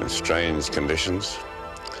strange conditions,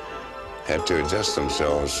 had to adjust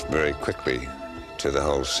themselves very quickly to the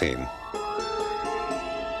whole scene.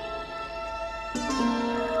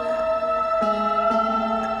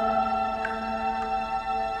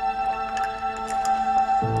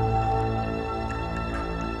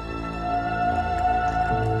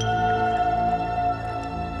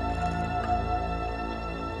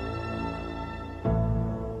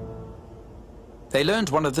 They learned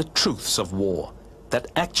one of the truths of war,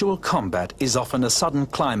 that actual combat is often a sudden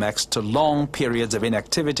climax to long periods of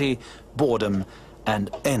inactivity, boredom,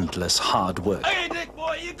 and endless hard work. Hey, Nick,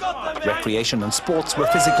 boy, you got them, Recreation and sports were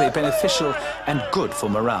physically beneficial and good for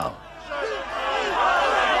morale.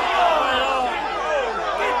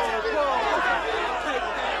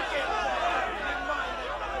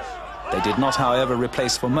 They did not, however,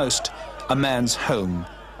 replace for most a man's home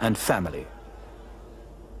and family.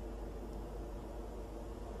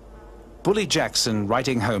 Bully Jackson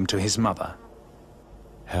writing home to his mother.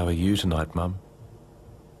 How are you tonight, Mum?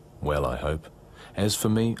 Well, I hope. As for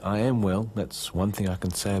me, I am well. That's one thing I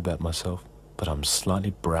can say about myself. But I'm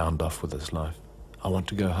slightly browned off with this life. I want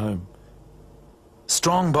to go home.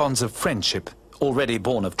 Strong bonds of friendship, already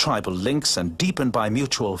born of tribal links and deepened by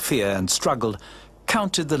mutual fear and struggle,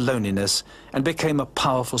 countered the loneliness and became a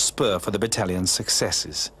powerful spur for the battalion's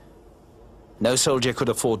successes. No soldier could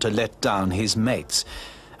afford to let down his mates,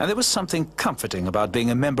 and there was something comforting about being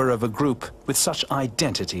a member of a group with such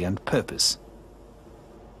identity and purpose.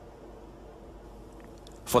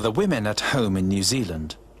 For the women at home in New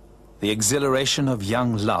Zealand, the exhilaration of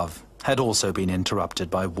young love had also been interrupted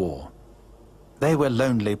by war. They were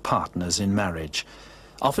lonely partners in marriage,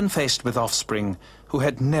 often faced with offspring who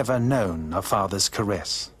had never known a father's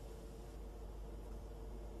caress.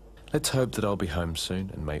 Let's hope that I'll be home soon,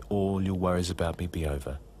 and may all your worries about me be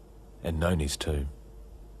over. And Noni's too.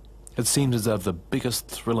 It seems as though the biggest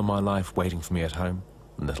thrill of my life waiting for me at home.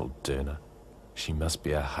 Little Durna. She must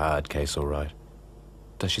be a hard case, all right.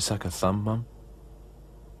 Does she suck her thumb, Mum?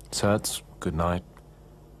 So it's good night.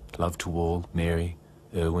 Love to all, Mary,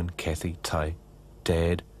 Irwin, Kathy, Tai,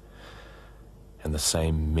 Dad, and the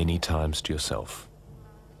same many times to yourself.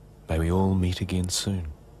 May we all meet again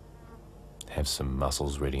soon. Have some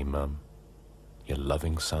muscles ready, Mum. Your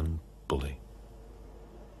loving son, Bully.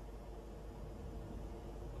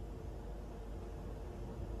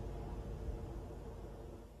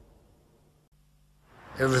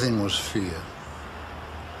 Everything was fear.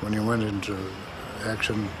 When you went into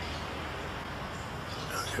action,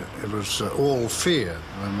 it was all fear.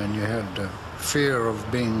 I mean, you had fear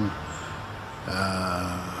of being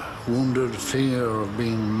wounded, fear of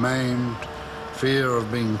being maimed, fear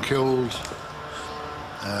of being killed,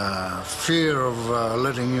 fear of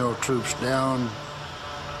letting your troops down,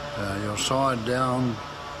 your side down,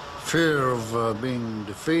 fear of being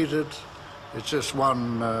defeated. It's just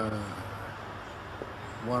one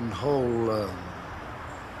whole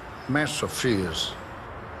mass of fears.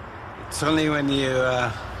 It's only when you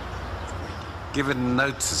given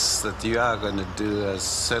notice that you are going to do a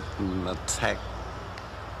certain attack,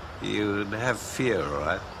 you have fear,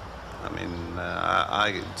 right? I mean,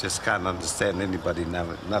 I just can't understand anybody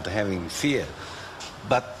not having fear.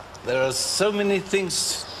 But there are so many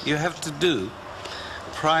things you have to do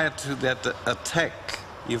prior to that attack.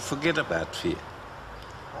 You forget about fear.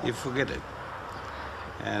 You forget it.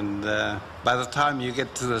 And by the time you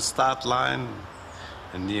get to the start line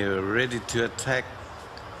and you're ready to attack,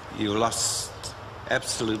 you lost,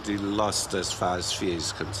 absolutely lost as far as fear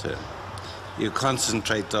is concerned. You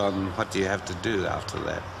concentrate on what you have to do after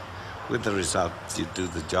that. With the result, you do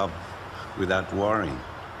the job without worrying.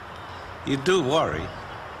 You do worry,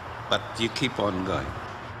 but you keep on going.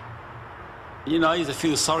 You know, I used to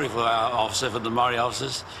feel sorry for our officer, for the Māori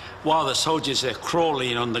officers. While the soldiers are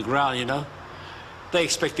crawling on the ground, you know, they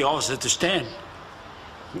expect the officer to stand.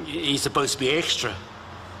 He's supposed to be extra.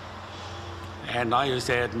 And I used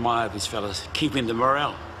to admire these fellas, keeping the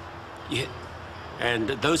morale. Yeah. And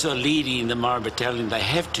those who are leading the Māori Battalion, they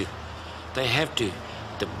have to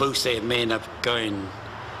boost their men up going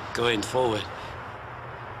forward.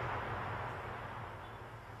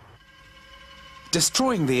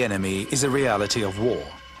 Destroying the enemy is a reality of war.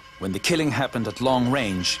 When the killing happened at long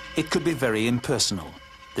range, it could be very impersonal.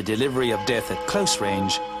 The delivery of death at close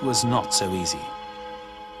range was not so easy.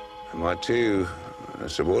 My two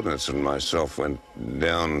subordinates and myself went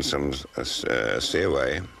down some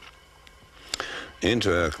stairway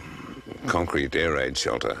into a concrete air raid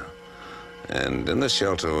shelter. And in the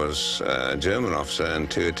shelter was a German officer and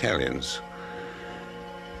two Italians.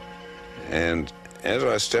 And as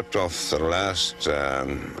I stepped off the last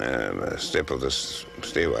step of this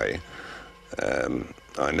stairway,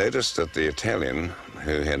 I noticed that the Italian,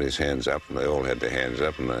 who had his hands up, and they all had their hands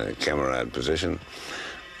up in a camarade position,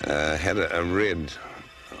 had a red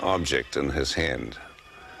object in his hand.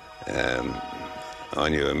 I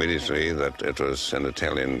knew immediately that it was an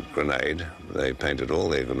Italian grenade. They painted all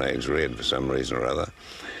their grenades red for some reason or other.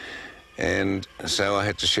 And so I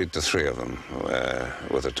had to shoot the three of them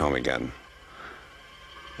with a Tommy gun.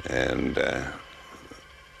 And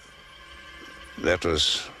that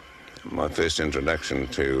was my first introduction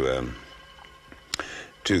to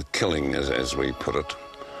killing, as we put it.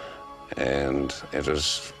 And it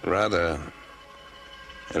was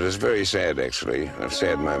it was very sad, actually, a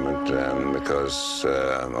sad moment, because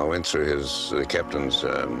I went through the captain's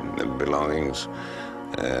belongings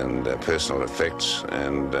and personal effects,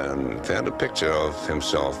 and found a picture of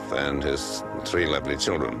himself and his three lovely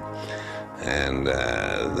children. And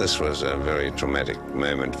this was a very traumatic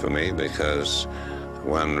moment for me, because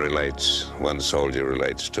one soldier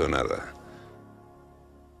relates to another.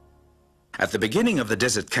 At the beginning of the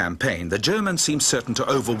Desert Campaign, the Germans seemed certain to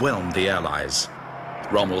overwhelm the Allies.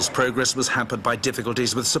 Rommel's progress was hampered by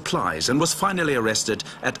difficulties with supplies and was finally arrested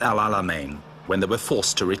at Al Alamein, when they were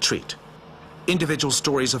forced to retreat. Individual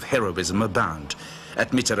stories of heroism abound.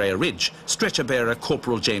 At Miterea Ridge, stretcher bearer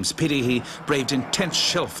Corporal James Pirihi braved intense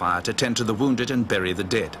shell fire to tend to the wounded and bury the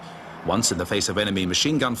dead. Once, in the face of enemy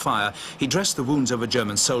machine gun fire, he dressed the wounds of a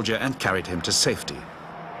German soldier and carried him to safety.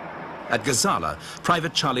 At Gazala,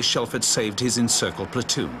 Private Charlie Shelford saved his encircled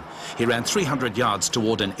platoon. He ran 300 yards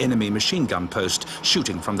toward an enemy machine gun post,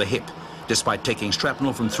 shooting from the hip. Despite taking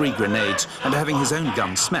shrapnel from 3 grenades and having his own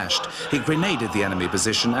gun smashed, he grenaded the enemy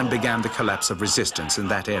position and began the collapse of resistance in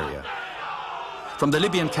that area. From the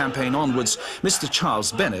Libyan campaign onwards, Mr.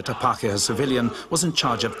 Charles Bennett, a Pākehā civilian, was in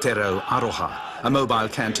charge of Te Reo Aroha, a mobile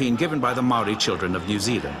canteen given by the Maori children of New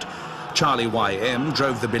Zealand. Charlie Y.M.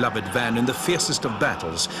 drove the beloved van in the fiercest of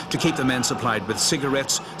battles to keep the men supplied with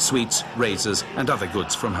cigarettes, sweets, razors and other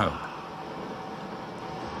goods from home.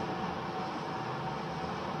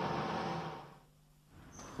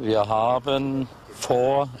 Wir haben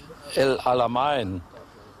vor El Alamein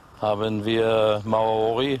haben wir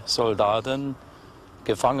Maori-Soldaten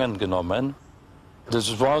gefangen genommen.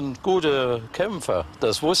 Das waren gute Kämpfer,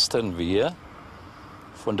 das wussten wir.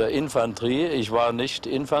 Von der Infanterie, ich war nicht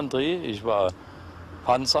Infanterie, ich war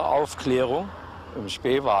Panzeraufklärung im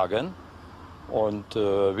Spähwagen und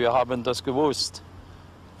wir haben das gewusst.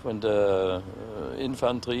 Von der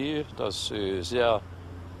Infanterie, dass sie sehr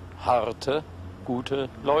harte, gute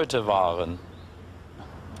Leute waren.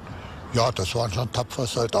 Ja, das waren schon tapfere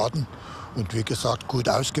Soldaten und wie gesagt gut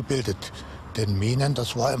ausgebildet. Denn Minen,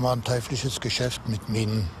 das war immer ein teuflisches Geschäft, mit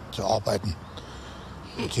Minen zu arbeiten.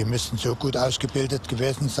 Sie müssten so gut ausgebildet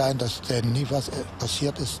gewesen sein, dass denen nie was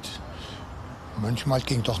passiert ist. Manchmal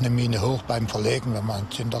ging doch eine Mine hoch beim Verlegen, wenn man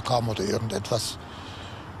ein Zinder kam oder irgendetwas.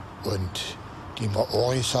 Und die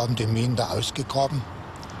Maoris haben die Minen da ausgegraben,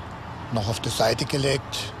 noch auf die Seite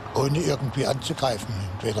gelegt, ohne irgendwie anzugreifen.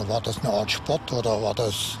 Entweder war das eine Art Sport oder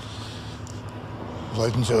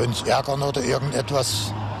wollten sie uns ärgern oder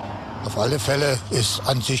irgendetwas. Auf alle Fälle ist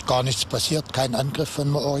an sich gar nichts passiert, kein Angriff von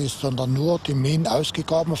Maoris, sondern nur die Minen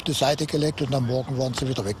ausgegraben, auf die Seite gelegt und am Morgen waren sie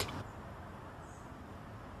wieder weg.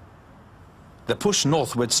 The push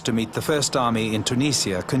northwards to meet the First Army in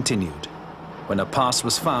Tunisia continued. When a pass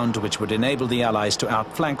was found which would enable the Allies to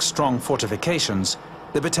outflank strong fortifications,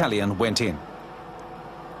 the battalion went in.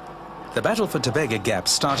 The battle for Tebega Gap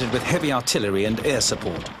started with heavy artillery and air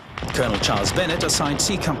support. Colonel Charles Bennett assigned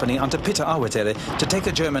C Company under Peter Awatere to take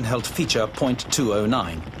a German-held feature, Point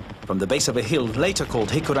 209. From the base of a hill later called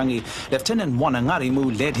Hikurangi, Lieutenant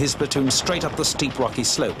Wanangarimu led his platoon straight up the steep rocky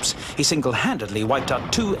slopes. He single-handedly wiped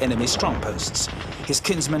out 2 enemy strongposts. His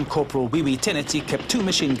kinsman, Corporal Wiwi Teneti, kept 2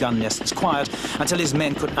 machine gun nests quiet until his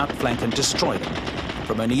men could outflank and destroy them.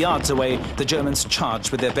 From only yards away, the Germans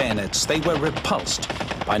charged with their bayonets. They were repulsed.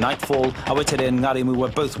 By nightfall, Awatere and Ngarimu were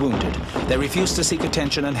both wounded. They refused to seek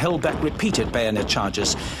attention and held back repeated bayonet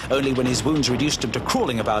charges. Only when his wounds reduced him to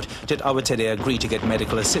crawling about did Awatere agree to get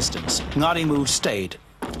medical assistance. Ngarimu stayed.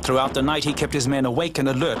 Throughout the night, he kept his men awake and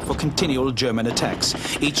alert for continual German attacks.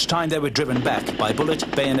 Each time they were driven back by bullet,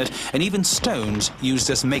 bayonet, and even stones used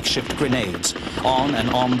as makeshift grenades. On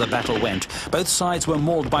and on the battle went. Both sides were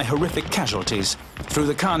mauled by horrific casualties. Through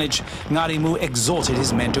the carnage, Ngarimu exhorted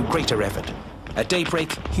his men to greater effort. At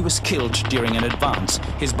daybreak, he was killed during an advance,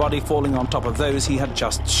 his body falling on top of those he had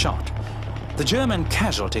just shot. The German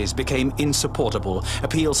casualties became insupportable.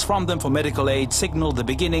 Appeals from them for medical aid signaled the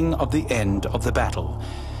beginning of the end of the battle.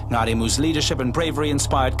 Ngarimu's leadership and bravery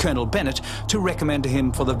inspired Colonel Bennett to recommend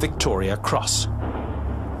him for the Victoria Cross.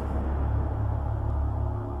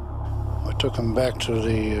 took them back to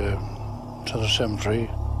the cemetery,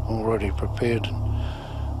 already prepared,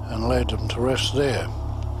 and laid them to rest there.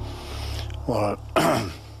 Well,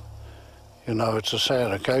 you know, it's a sad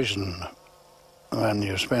occasion when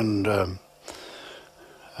you spend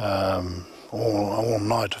all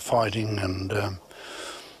night fighting, and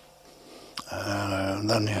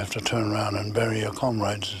then you have to turn around and bury your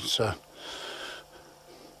comrades.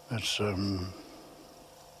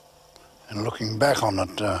 And looking back on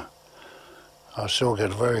it, I still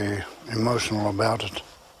get very emotional about it.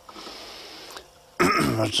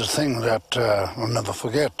 It's a thing that I'll never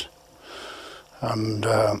forget. And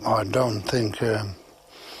I don't think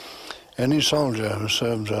any soldier who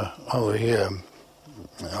served over here,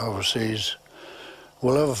 overseas,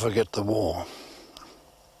 will ever forget the war.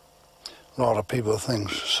 A lot of people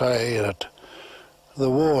say that the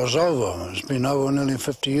war is over. It's been over nearly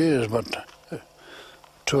 50 years, but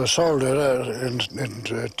to a soldier,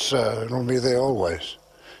 it'll be there always.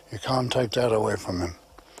 You can't take that away from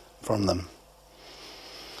them.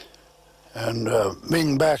 And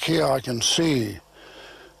being back here, I can see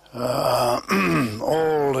all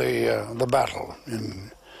the battle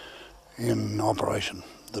in operation.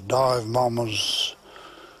 The dive bombers,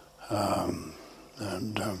 and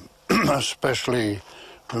especially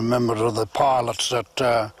remember the pilots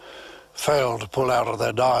that failed to pull out of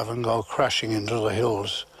their dive and go crashing into the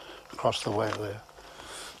hills across the way there.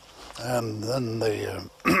 And then the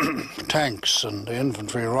tanks and the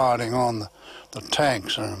infantry riding on the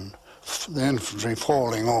tanks, and the infantry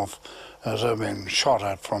falling off as they're being shot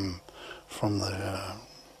at from the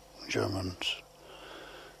Germans.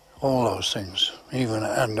 All those things,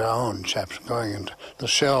 and our own chaps going into the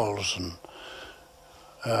shells, and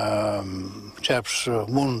chaps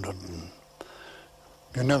wounded.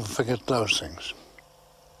 You never forget those things.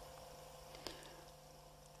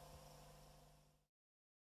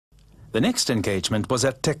 The next engagement was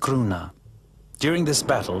at Te Kruna. During this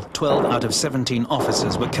battle, 12 out of 17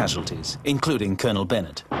 officers were casualties, including Colonel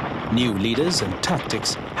Bennett. New leaders and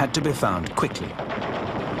tactics had to be found quickly.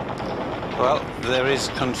 Well, there is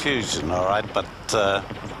confusion, all right, but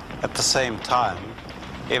at the same time,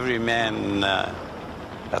 every man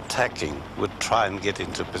attacking would try and get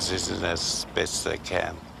into position as best they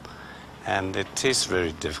can. And it is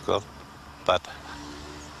very difficult, but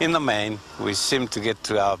in the main, we seem to get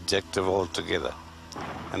to our objective altogether.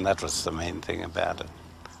 And that was the main thing about it.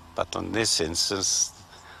 But on this instance,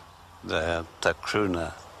 the Te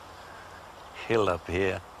Kruna hill up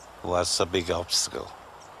here was a big obstacle.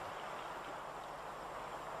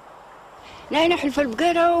 لا نحن في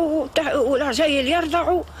البقرة والرجايل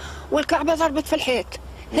يرضعوا والكعبة ضربت في الحيط.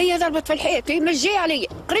 هي ضربت في الحيط، هي مجيه علي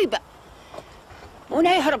قريبة.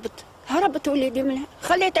 وأنا هربت وليدي منها،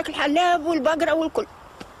 خليتك الحلاب والبقرة والكل.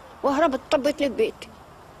 وهربت طبيت للبيت.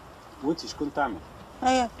 وأنت شكون تعمل؟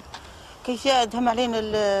 أيه كيف يدهم علينا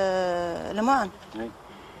الأمان.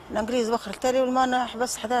 الإنجليز وخر التالي والمان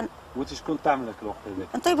حبس حذان. وأنت شكون تعملك الوقت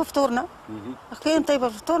هذاك؟ نطيب فطورنا. أختي نطيب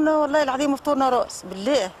فطورنا والله العظيم فطورنا رأس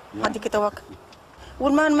بالله حد كي توكل.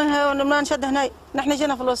 والمان والمان شد هنا نحن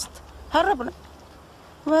جينا في الوسط هربنا.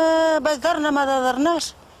 ما بذرنا ما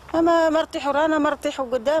ذرناش. ما مرتاح ورانا مرتاح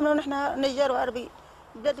وقدامنا ونحن نجار وعربي.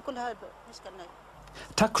 البلاد كلها مسكنا.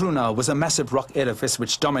 Te Kruna was a massive rock edifice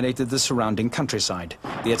which dominated the surrounding countryside.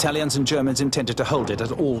 The Italians and Germans intended to hold it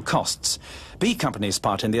at all costs. B Company's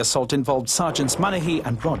part in the assault involved Sergeants Manahi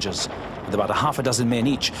and Rogers. With about half a dozen men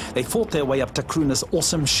each, they fought their way up Te Kruna's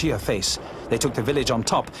awesome sheer face. They took the village on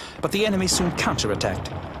top, but the enemy soon counterattacked.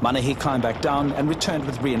 Manahi climbed back down and returned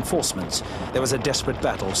with reinforcements. There was a desperate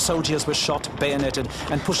battle. Soldiers were shot, bayoneted,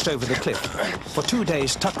 and pushed over the cliff. For 2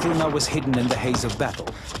 days, Te Kruna was hidden in the haze of battle.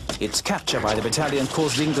 Its capture by the battalion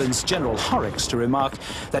caused England's General Horrocks to remark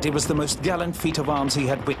that it was the most gallant feat of arms he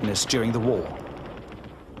had witnessed during the war.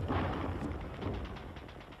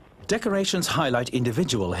 Decorations highlight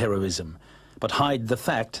individual heroism, but hide the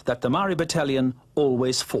fact that the Maori Battalion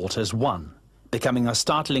always fought as one, becoming a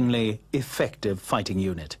startlingly effective fighting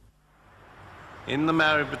unit. In the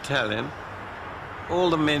Maori Battalion, all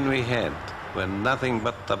the men we had were nothing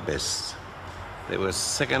but the best. They were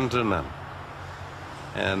second to none.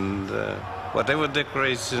 And whatever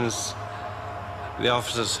decorations the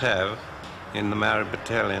officers have in the Maori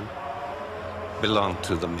Battalion belong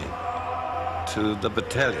to the men, to the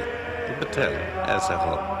battalion as a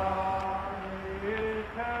whole.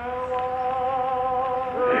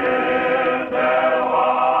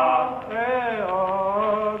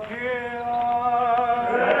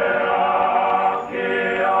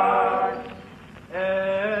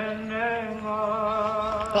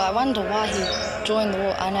 Well, I wonder why he joined the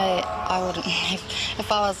war. I know I wouldn't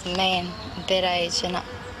if I was a man that age, and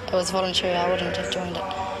it was voluntary, I wouldn't have joined it.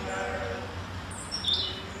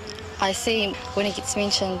 I see when it gets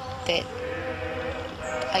mentioned that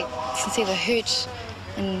I can see the hurt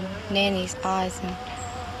in Nanny's eyes, and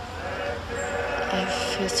I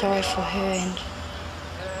feel sorry for her, and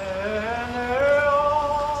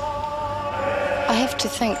I have to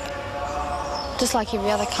think, just like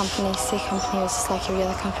every other company, C Company was just like every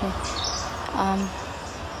other company.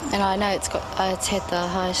 And I know it's had the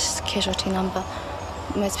highest casualty number.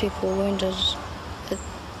 Most people were wounded. It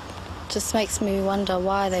just makes me wonder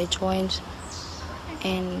why they joined,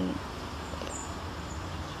 and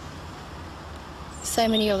so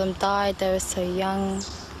many of them died. They were so young.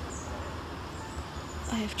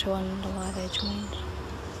 I have to wonder why they joined.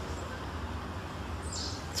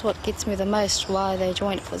 It's what gets me the most, why they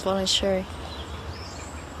joined. If it was voluntary,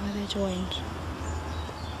 why they joined.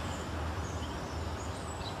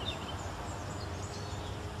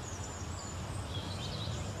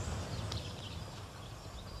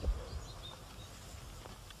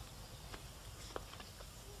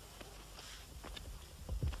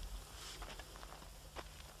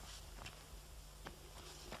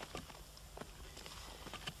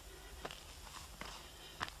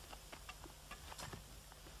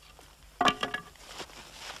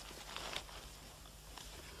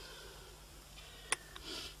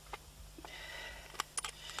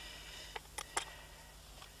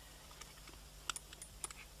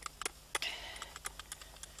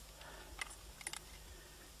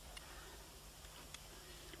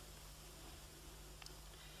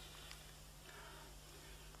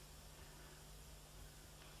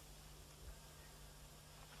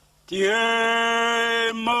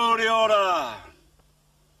 Tie Māori ora.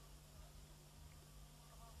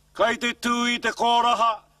 Kai te tū I te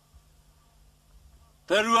kōraha,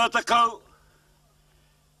 te rua te kau,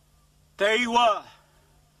 te iwa,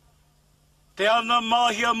 te ana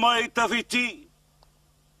mahia mai te whiti.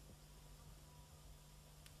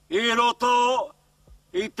 I roto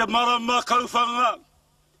I te marama kauwhanga,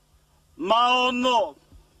 maono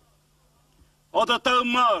o te tau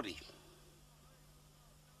Māori.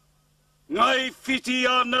 Ngai whiti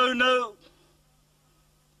a nau,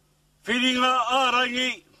 whiringa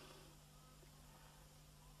ārangi,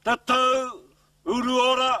 te tau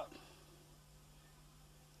uruora,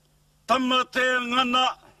 tama te ngana,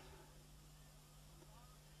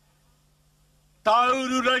 tā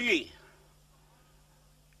ururangi,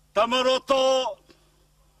 tama roto,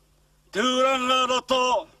 tūranga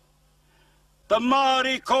roto, te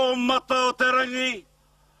Māori ko mata o te rangi,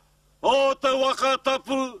 o te waka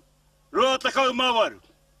tapu, rua te kau mawaru.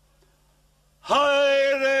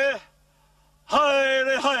 Haere,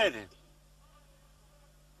 haere, haere.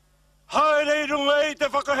 Haere I runga I te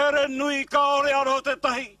whakahere nui kaore aro te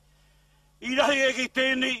tahi. I rahi e ki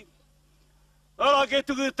tēnei. Ara ke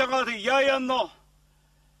tuku tangati iai anō.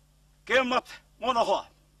 Ke mate, mona hoa.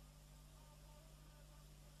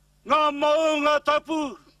 Ngā maunga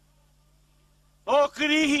tapu. O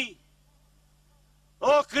Kirihi.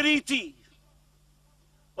 O Crete.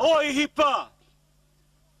 O Ihipa,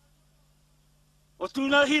 o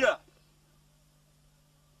Tūnahira,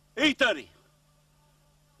 Itari,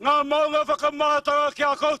 ngā maunga whakamātanga ki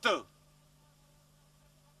a koutou.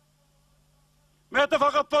 Me te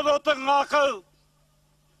whakaporota ngā kau.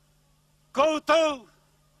 Koutou,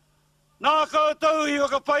 nā koutou I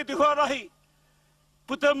whakapai te huarahi.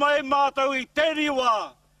 Puta mai mātou I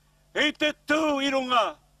tēniwa, I te tū I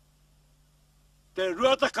runga. Te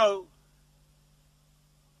ruatakau.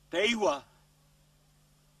 Te iwa,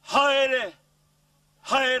 haere,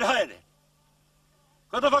 haere, haere.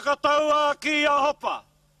 Ko te whakataua ki a hopa,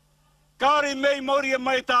 kāri mei mori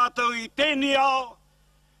mai tātou I tēni ao,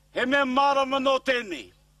 he mea marama no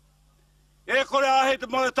tēni. E kore ahe te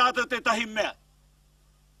moe tātou te tahi mea.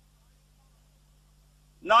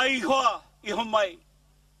 Nā ihoa I homai,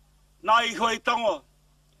 nā ihoa I tango,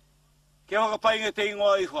 ke whakapainga te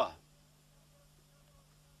ingoa ihoa.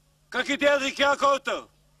 Ka ki te ati ki a koutou.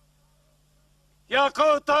 Ia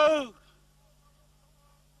koutou,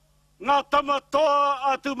 ngā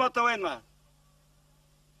tamatoa a tūmatauenga.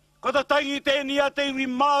 Ko te taingi tēni a te iwi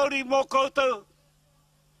Māori mō koutou.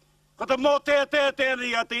 Ko te mō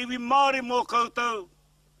tēni a te iwi Māori mō koutou.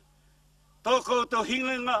 Tō koutou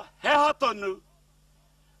hinginga he hatonu.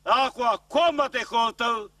 A kua mate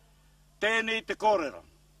koutou, tēnei te kōrero.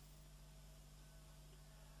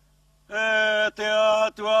 E te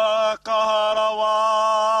atua kaharawa,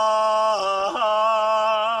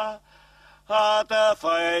 a te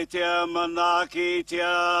whaitea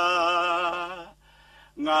manakitea,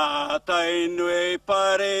 ngā tainui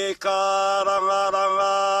pare ka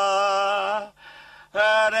rangaranga,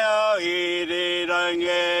 reo iri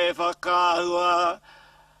range whakahua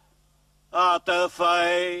a te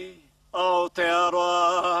whai o te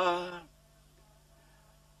aroa.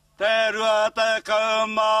 Te rua te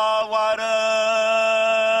kaumawara,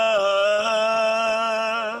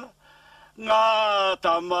 ngā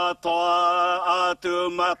tamatoa atu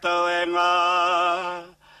matauenga.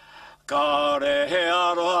 Ka rehe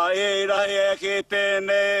aroha i rahi e ki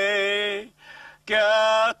tēnei,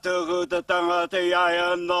 kia tuku te tanga te iai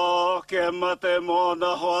anō, kia mate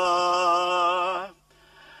mōna hoa.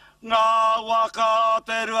 Ngā waka o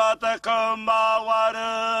te rua te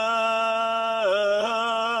kaumawara,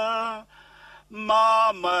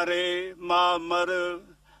 mamare, mamaru,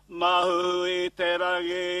 mahu i te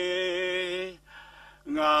rangi.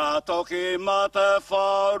 Ngā toki ma te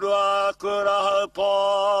whaurua kura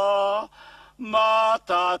pō, ma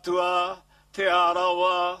tātua te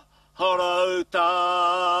arawa horauta.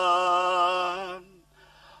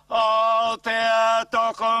 O te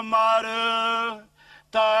toko maru,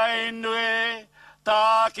 tai nui,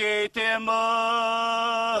 tā ki te mu,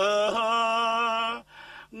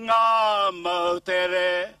 ngā mau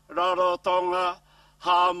tere rarotonga,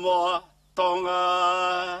 hamoa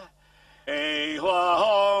tonga. E hoa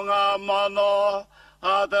ho ngā mano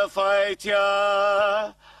a te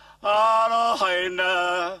whaitia, aro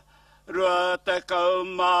haina rua te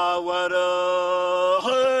kaumawara.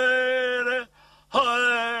 Haere,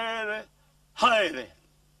 haere, haere.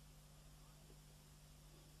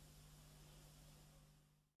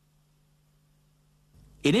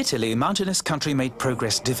 In Italy, mountainous country made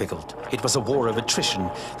progress difficult. It was a war of attrition.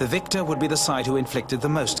 The victor would be the side who inflicted the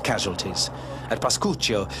most casualties. At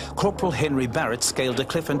Pascuccio, Corporal Henry Barrett scaled a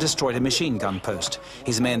cliff and destroyed a machine gun post.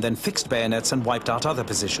 His men then fixed bayonets and wiped out other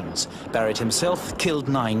positions. Barrett himself killed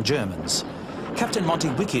 9 Germans. Captain Monty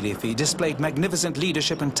Wikilifi displayed magnificent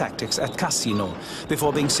leadership and tactics at Cassino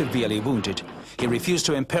before being severely wounded. He refused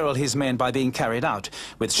to imperil his men by being carried out.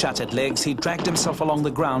 With shattered legs, he dragged himself along the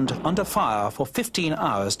ground under fire for 15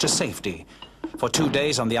 hours to safety. For 2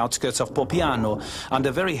 days on the outskirts of Popiano,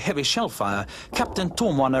 under very heavy shell fire, Captain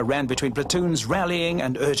Tomwana ran between platoons, rallying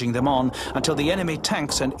and urging them on until the enemy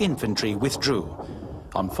tanks and infantry withdrew.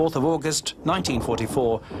 On 4th of August,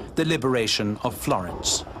 1944, the liberation of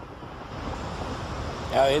Florence.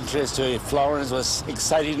 Our interest in Florence was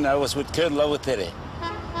exciting. I was with Colonel Owatere,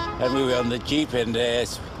 and we were on the jeep, and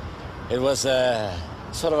it was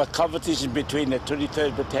sort of a competition between the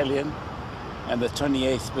 23rd Battalion and the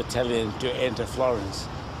 28th Battalion to enter Florence.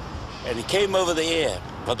 And it came over the air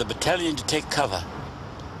for the battalion to take cover.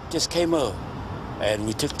 Just came over, and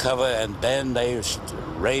we took cover, and then they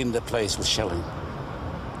rained the place with shelling.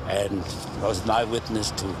 And I was an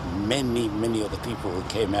eyewitness to many, many of the people who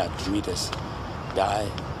came out to meet us. Die,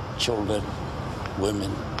 children,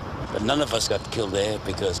 women. But none of us got killed there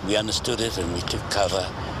because we understood it and we took cover.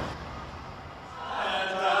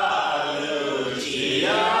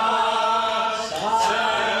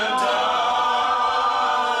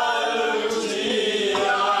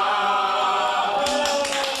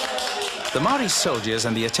 The Maori soldiers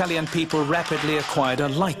and the Italian people rapidly acquired a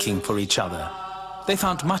liking for each other. They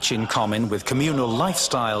found much in common with communal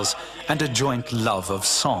lifestyles and a joint love of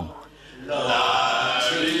song.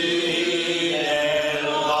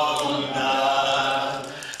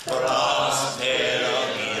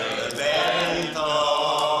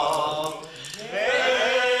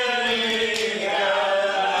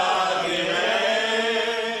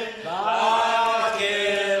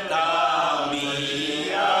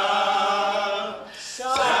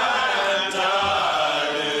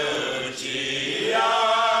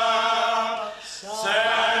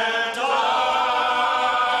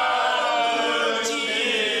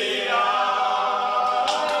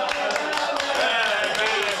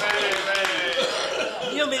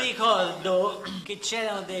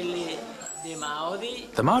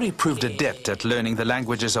 The Maori proved adept at learning the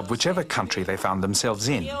languages of whichever country they found themselves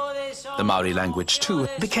in. The Maori language, too,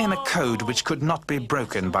 became a code which could not be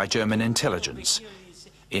broken by German intelligence.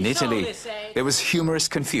 In Italy, there was humorous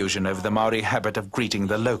confusion over the Maori habit of greeting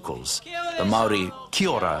the locals. The Maori kia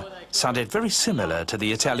ora sounded very similar to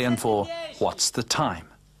the Italian for "what's the time?"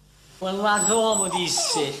 Un altro uomo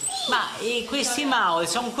disse, ma questi Maori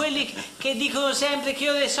sono quelli che dicono sempre che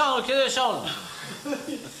ore sono, che ore sono.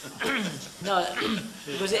 No,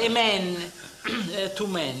 because a man, 2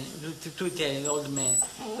 men, 2 Italian old men,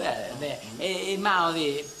 a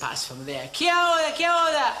Maori passed from there, che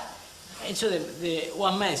ora? And so the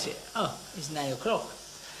one man said, oh, it's 9 o'clock.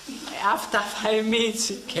 After 5 minutes,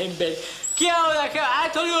 he came back. Che ora? I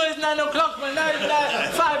told you it's 9 o'clock, but now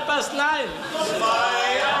it's 5 past 9.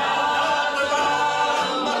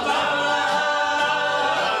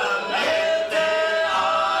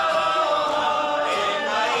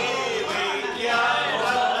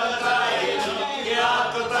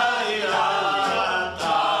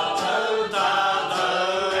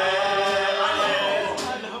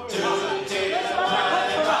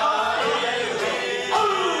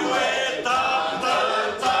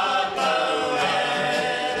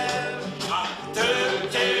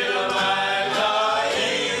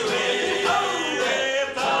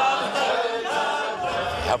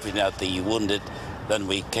 sorting out the wounded, then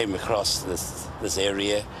we came across this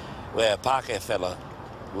area where a Pākehā fella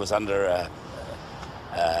was under a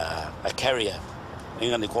carrier.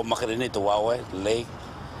 Leg.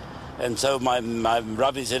 And so my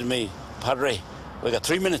rabbi said to me, Padre, we got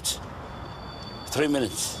 3 minutes. 3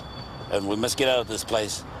 minutes. And we must get out of this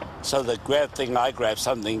place. So the I grabbed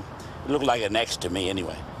something, it looked like an axe to me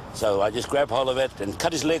anyway. So I just grabbed hold of it and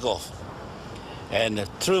cut his leg off. And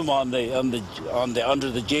threw him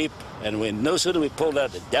onto the jeep, and when no sooner we pulled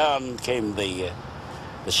out, down came the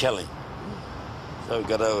shelling. So we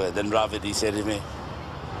got over. Then Ravidi said to me,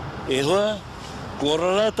 "Ihua,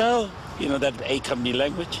 Guararatao," you know that A Company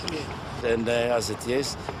language. Yeah. And I said,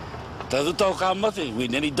 "Yes." We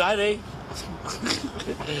nearly died, eh?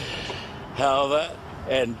 However,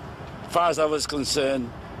 and as far as I was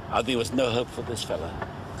concerned, I think there was no hope for this fella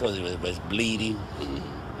because he was bleeding.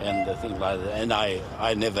 And things like that. And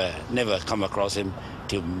I never come across him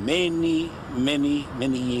till many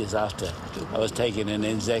years after I was taken in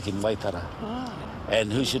Anzac in Waitara. Oh.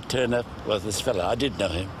 And who should turn up was this fella. I did know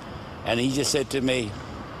him. And he just said to me,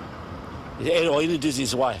 or he introduced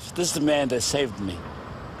his wife, "This is the man that saved me."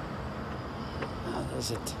 Oh, that's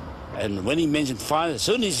it. And when he mentioned fire, as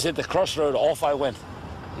soon as he said the crossroad, off I went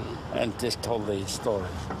and just told the story.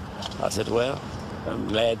 I said, well, I'm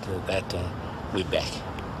glad that we're back.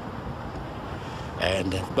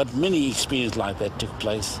 But many experiences like that took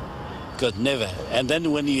place, because never. And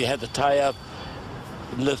then when you had to tie up,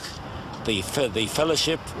 look, the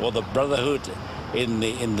fellowship or the brotherhood in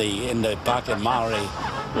the Pākehā Maori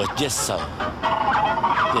was just so.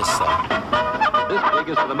 This pig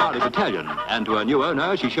is for the Maori Battalion, and to her new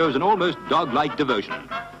owner, she shows an almost dog-like devotion.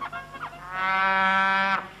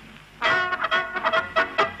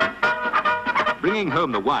 Bringing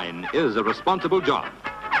home the wine is a responsible job.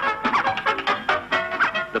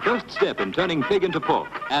 The first step in turning pig into pork,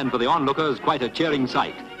 and for the onlookers, quite a cheering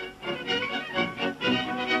sight.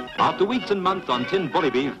 After weeks and months on tinned bully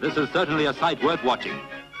beef, this is certainly a sight worth watching.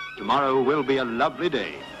 Tomorrow will be a lovely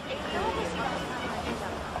day.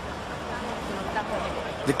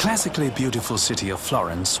 The classically beautiful city of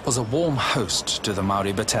Florence was a warm host to the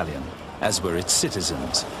Maori Battalion, as were its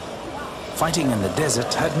citizens. Fighting in the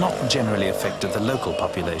desert had not generally affected the local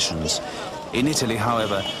populations. In Italy,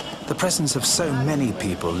 however, the presence of so many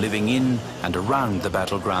people living in and around the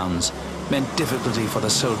battlegrounds meant difficulty for the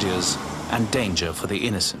soldiers and danger for the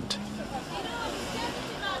innocent.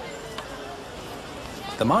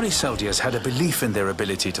 The Maori soldiers had a belief in their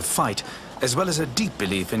ability to fight, as well as a deep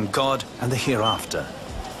belief in God and the hereafter.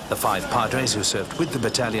 The 5 padres who served with the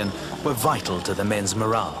battalion were vital to the men's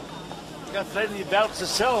morale. You got plenty of belts to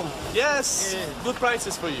sell. Yes, yeah. Good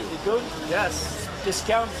prices for you. Good? Yes.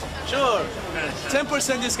 Discount? Sure.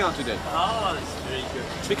 10% discount today. Oh, that's very good.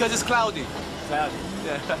 Because it's cloudy. Cloudy.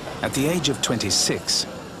 Yeah. At the age of 26,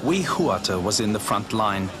 Wee Huata was in the front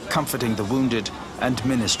line, comforting the wounded and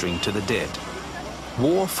ministering to the dead.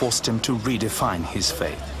 War forced him to redefine his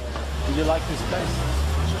faith. Do you like this place?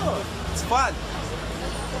 Sure. It's fun.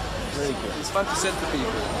 Very good. It's fun to send to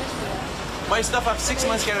people. My stuff have 6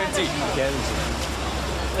 months guarantee.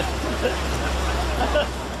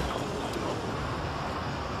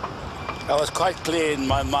 I was quite clear in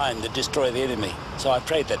my mind to destroy the enemy, so I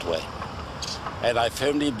prayed that way. And I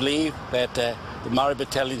firmly believe that the Maori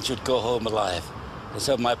Battalion should go home alive. And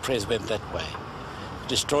so my prayers went that way.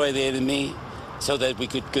 Destroy the enemy so that we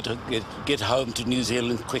could get home to New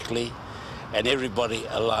Zealand quickly and everybody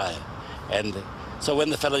alive. And so when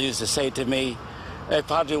the fellow used to say to me, "Hey,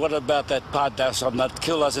 Padre, what about that part thou shalt not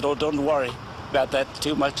kill?" I said, "Oh, don't worry about that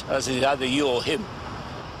too much." I said, "Either you or him."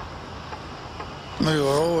 We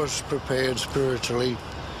were always prepared spiritually,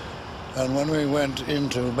 and when we went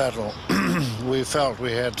into battle, we felt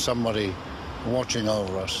we had somebody watching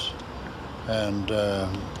over us. And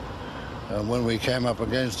when we came up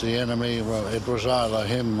against the enemy, well, it was either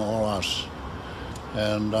him or us.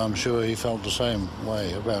 And I'm sure he felt the same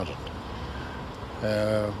way about it.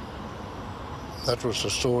 That was the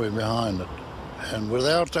story behind it. And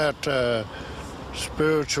without that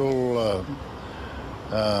spiritual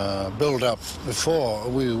build-up before,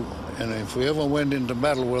 and if we ever went into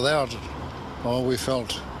battle without it, well, we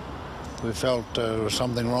felt there was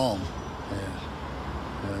something wrong.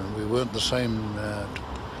 We weren't the same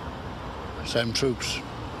troops.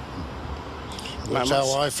 That's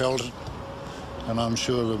how I felt it, and I'm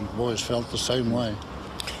sure the boys felt the same way.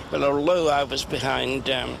 Well, although I was behind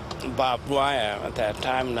barbed wire at that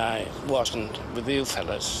time and I wasn't with you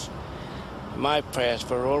fellas, my prayers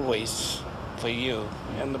were always for you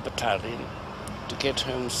and the battalion to get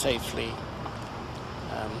home safely,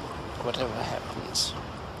 whatever happens.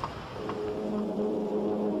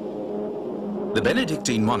 The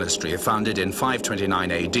Benedictine monastery, founded in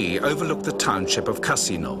 529 AD, overlooked the township of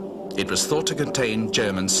Cassino. It was thought to contain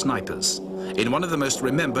German snipers. In one of the most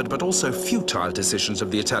remembered but also futile decisions of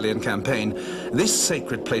the Italian campaign, this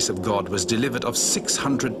sacred place of God was delivered of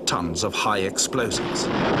 600 tons of high explosives.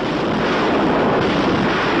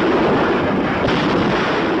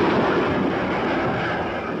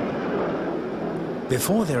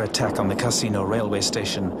 Before their attack on the Cassino railway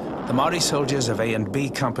station, the Maori soldiers of A and B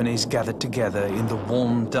companies gathered together in the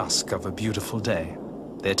warm dusk of a beautiful day.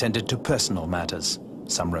 They attended to personal matters.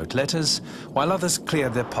 Some wrote letters, while others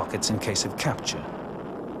cleared their pockets in case of capture.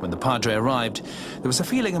 When the Padre arrived, there was a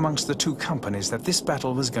feeling amongst the two companies that this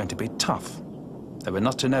battle was going to be tough. They were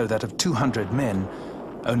not to know that of 200 men,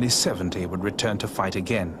 only 70 would return to fight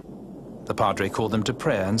again. The Padre called them to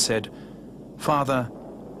prayer and said, "Father,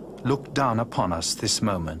 look down upon us this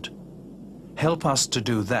moment. Help us to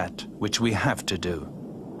do that which we have to do.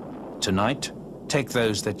 Tonight, take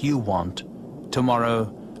those that you want.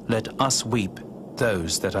 Tomorrow, let us weep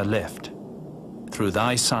those that are left. Through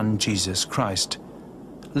thy Son, Jesus Christ,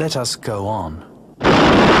 let us go on."